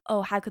 it's like,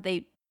 oh, how could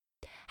they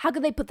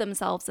put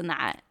themselves in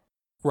that?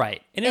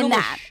 Right. And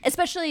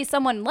especially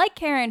someone like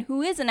Karen,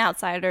 who is an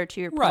outsider,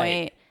 to your point.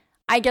 Right.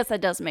 I guess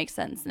that does make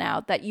sense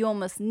now that you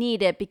almost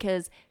need it,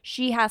 because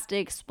she has to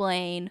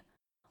explain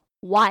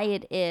why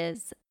it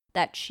is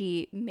that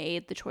she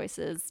made the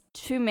choices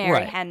to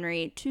marry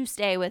Henry, to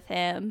stay with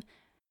him,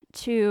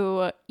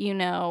 to, you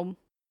know,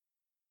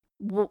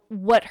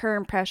 what her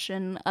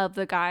impression of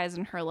the guys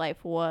in her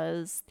life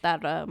was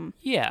that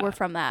were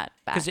from that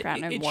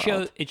background and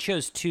world. It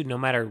shows too, no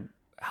matter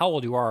how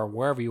old you are or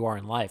wherever you are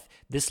in life,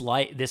 this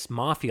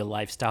mafia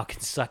lifestyle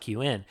can suck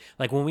you in.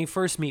 Like when we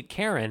first meet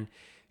Karen,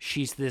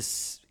 she's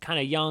this kind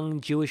of young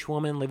Jewish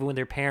woman living with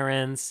her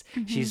parents.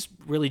 Mm-hmm. She's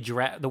really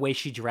the way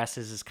she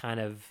dresses is kind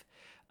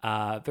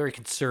of very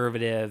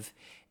conservative.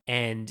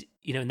 And,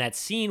 you know, in that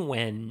scene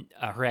when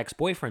her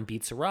ex-boyfriend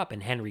beats her up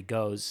and Henry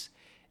goes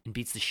and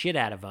beats the shit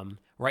out of him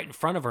right in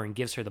front of her and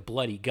gives her the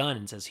bloody gun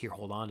and says, "Here,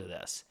 hold on to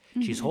this."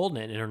 Mm-hmm. She's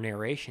holding it. In her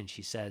narration,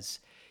 she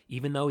says,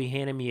 even though he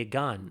handed me a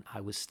gun,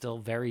 I was still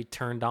very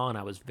turned on.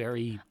 I was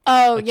very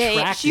Oh, yeah. She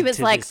attracted was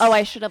to like, this- oh,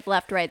 I should have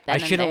left right then I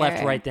and should have left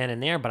there." right then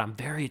and there, but I'm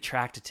very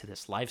attracted to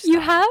this lifestyle. You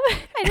have?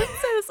 I didn't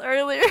say this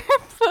earlier,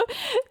 but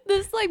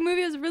this like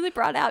movie has really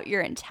brought out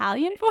your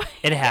Italian voice.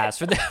 It has.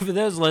 For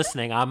those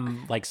listening,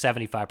 I'm like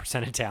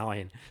 75%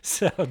 Italian.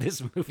 So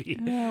this movie,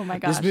 Oh my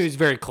this gosh. movie is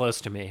very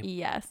close to me.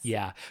 Yes.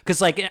 Yeah,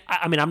 because like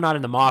I mean, I'm not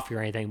in the mafia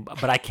or anything,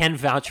 but I can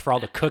vouch for all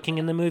the cooking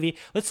in the movie.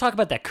 Let's talk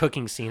about that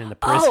cooking scene in the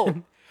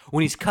prison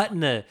when he's cutting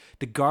the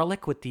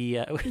garlic with the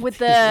With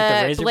the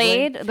razor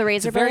blade, the It's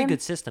razor a very blade?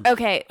 good system.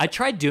 Okay. I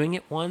tried doing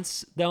it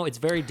once, though. It's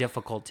very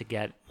difficult to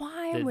get.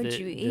 Why would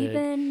you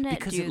even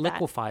because do it that?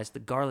 liquefies, the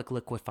garlic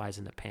liquefies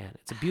in the pan.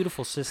 It's a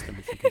beautiful system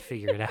if you can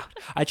figure it out.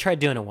 I tried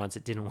doing it once,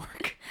 it didn't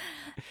work.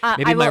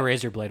 Maybe I my will-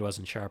 razor blade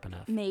wasn't sharp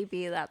enough.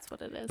 Maybe that's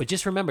what it is. But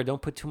just remember,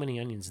 don't put too many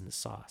onions in the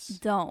sauce.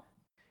 Don't.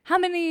 How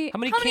many How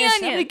many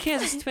onions?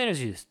 cans of tomatoes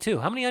you use? 2.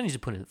 How many onions you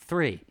put in?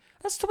 3.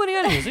 That's too many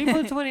onions. You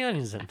put too many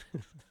onions in.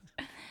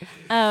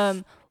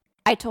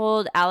 I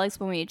told Alex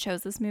when we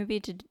chose this movie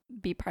to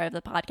be part of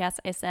the podcast,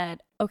 I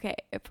said, okay,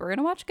 if we're going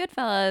to watch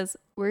Goodfellas,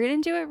 we're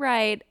going to do it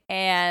right.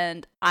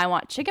 And I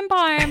want chicken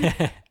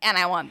parm, and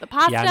I want the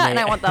pasta, and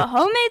I want the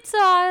homemade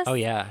sauce. Oh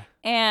yeah.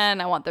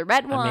 And I want the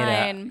red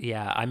wine.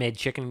 I made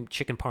chicken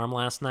parm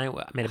last night.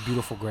 I made a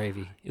beautiful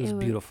gravy. It was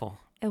beautiful.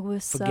 It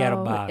was Forget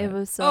about it. It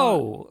was so.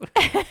 Oh,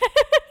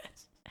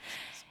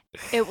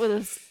 It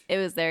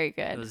was very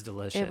good. it was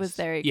delicious. It was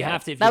very You good.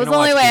 have to. If That you're was the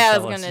gonna only watch way I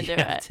was Goodfellas, going to do you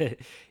have it.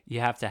 You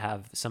have to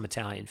have some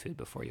Italian food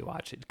before you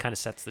watch it. It kind of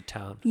sets the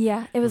tone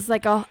Yeah, it was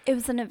it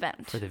was an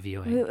event. for the It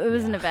viewing.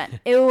 was an event.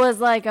 It was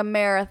like a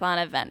marathon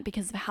event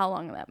because of how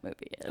long that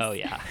movie is. Oh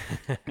yeah.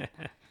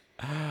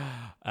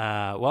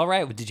 Well, all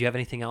right. Did you have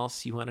anything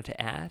else you wanted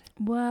to add?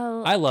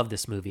 Well, I love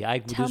this movie. Tell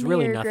There's me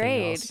really your nothing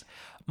grade. else.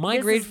 My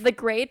this grade. is the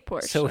grade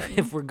portion. So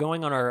if we're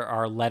going on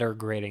our letter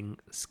grading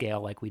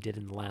scale like we did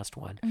in the last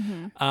one,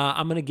 Mm-hmm.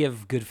 I'm gonna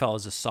give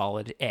Goodfellas a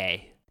solid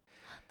A.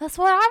 That's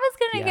what I was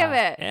gonna give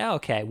it. Yeah.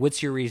 Okay.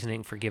 What's your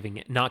reasoning for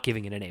not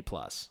giving it an A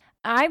plus?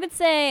 I would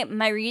say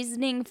my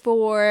reasoning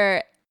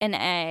for an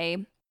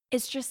A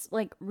is just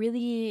like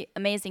really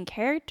amazing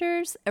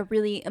characters, a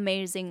really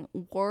amazing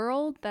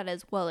world that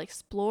is well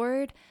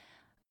explored.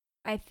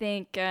 I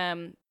think,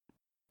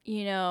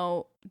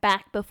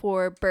 back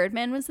before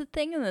Birdman was the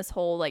thing and this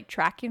whole like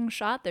tracking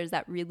shot, there's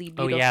that really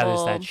beautiful. Oh yeah,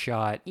 there's that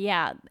shot.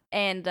 Yeah,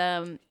 and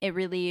it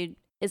really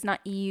is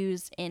not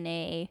used in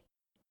a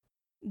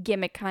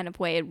gimmick kind of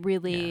way. It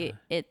really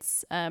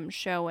it's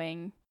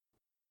showing.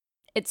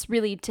 It's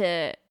really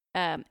to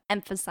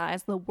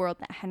emphasize the world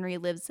that Henry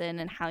lives in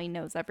and how he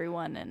knows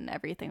everyone and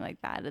everything like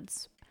that.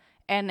 It's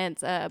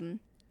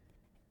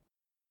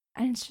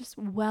just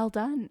well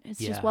done. It's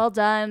just well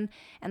done,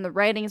 and the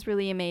writing is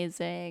really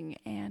amazing.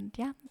 And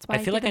yeah, that's why I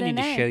feel like I give it need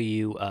an to A. show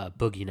you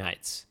Boogie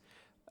Nights.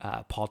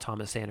 Paul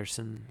Thomas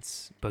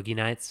Anderson's Boogie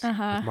Nights with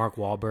Mark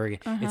Wahlberg.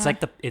 It's like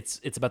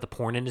it's about the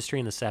porn industry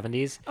in the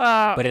 70s,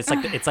 but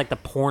it's like the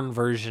porn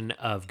version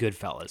of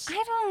Goodfellas.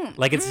 I don't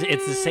Like it's the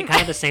same,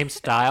 kind of the same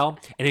style,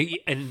 and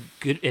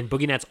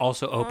Boogie Nights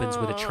also opens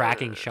with a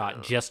tracking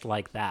shot just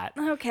like that.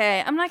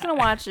 Okay, I'm not gonna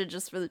watch it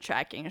just for the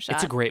tracking shot.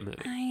 It's a great movie.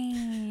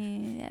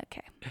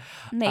 Okay,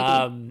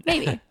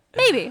 maybe,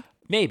 maybe.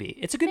 Maybe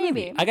it's a good movie.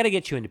 Maybe. I got to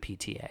get you into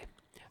PTA.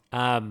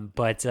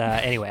 But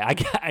anyway,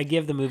 I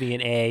give the movie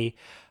an A,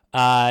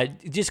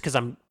 just because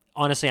I'm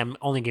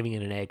only giving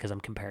it an A because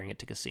I'm comparing it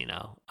to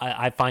Casino.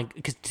 I find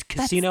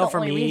Casino the for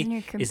only me reason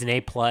you're is an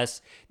A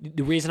plus.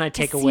 The reason I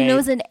take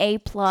Casino's away an A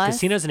plus.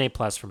 Casino's an A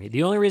plus for me.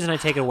 The only reason I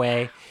take it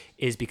away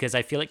is because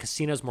I feel like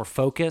Casino's more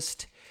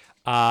focused.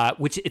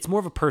 Which it's more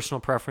of a personal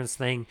preference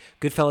thing.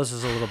 Goodfellas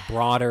is a little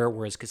broader,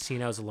 whereas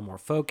Casino is a little more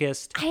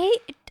focused.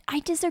 I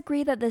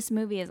disagree that this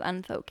movie is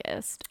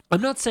unfocused.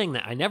 I'm not saying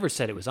that. I never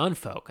said it was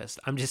unfocused.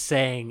 I'm just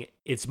saying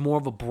it's more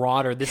of a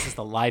broader, this is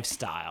the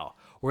lifestyle.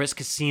 Whereas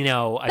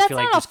Casino, I feel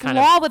like That's just not kind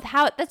a flaw of... with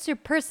how that's your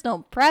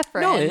personal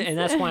preference. No, and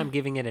that's why I'm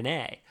giving it an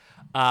A.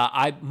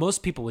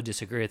 Most people would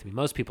disagree with me.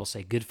 Most people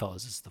say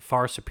Goodfellas is the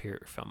far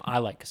superior film. I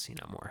like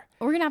Casino more.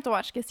 We're gonna have to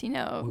watch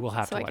Casino. We will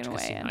have so to I watch can weigh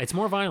Casino. in. It's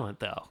more violent,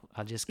 though.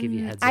 I'll just give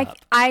you a heads up.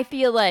 I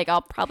feel like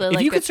I'll probably If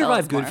like you could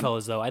survive Goodfellas more.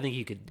 Goodfellas, though, I think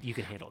you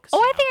could handle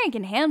Casino. Oh, I think I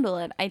can handle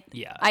it.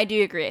 Yeah. I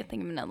do agree. I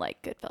think I'm gonna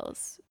like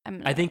Goodfellas.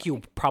 I think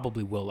you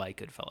probably will like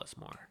Goodfellas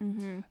more.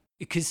 Mm-hmm.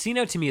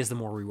 Casino to me is the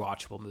more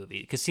rewatchable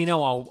movie.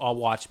 Casino I'll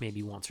watch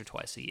maybe once or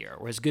twice a year,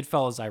 whereas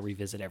Goodfellas I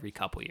revisit every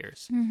couple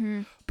years.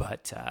 Mm-hmm.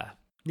 But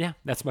yeah,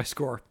 that's my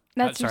score.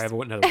 Sorry, I have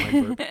another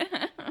wine burp.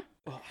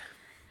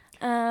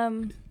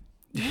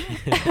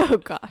 Oh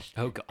gosh.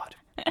 Oh God.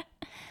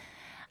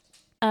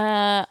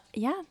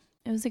 Yeah,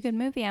 it was a good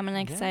movie. I'm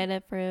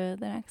excited for the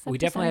next episode. We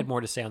definitely had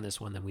more to say on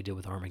this one than we did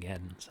with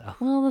Armageddon. So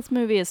Well, this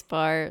movie is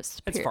far it's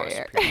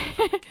superior. far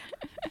superior.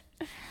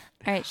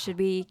 All right, should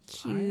we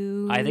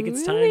cue? I think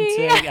it's time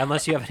to,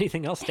 unless you have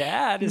anything else to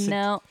add.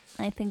 No,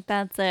 I think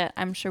that's it.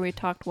 I'm sure we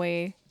talked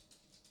way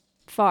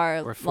far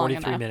We're long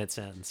 43 enough. minutes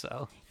in,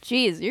 so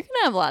Jeez, you're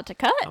gonna have a lot to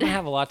cut. I'm gonna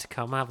have a lot to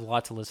come. I have a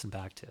lot to listen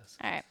back to.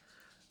 All right.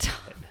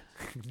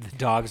 The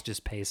dog's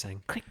just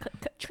pacing. Click, click,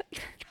 click,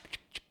 click.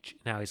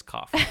 Now he's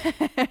coughing.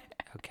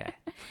 Okay.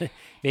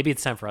 Maybe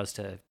it's time for us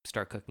to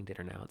start cooking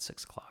dinner now at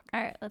 6 o'clock.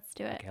 All right, let's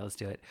do it. Okay, let's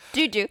do it.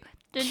 Do.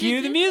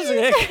 Cue the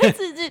music.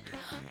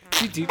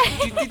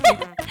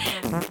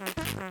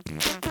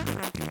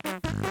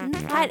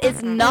 That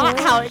is not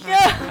how it goes.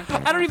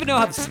 I don't even know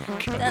how to.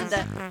 Dun,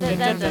 dun, dun,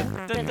 dun,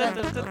 dun, dun,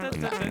 dun, dun,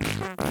 dun,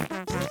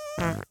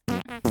 dun.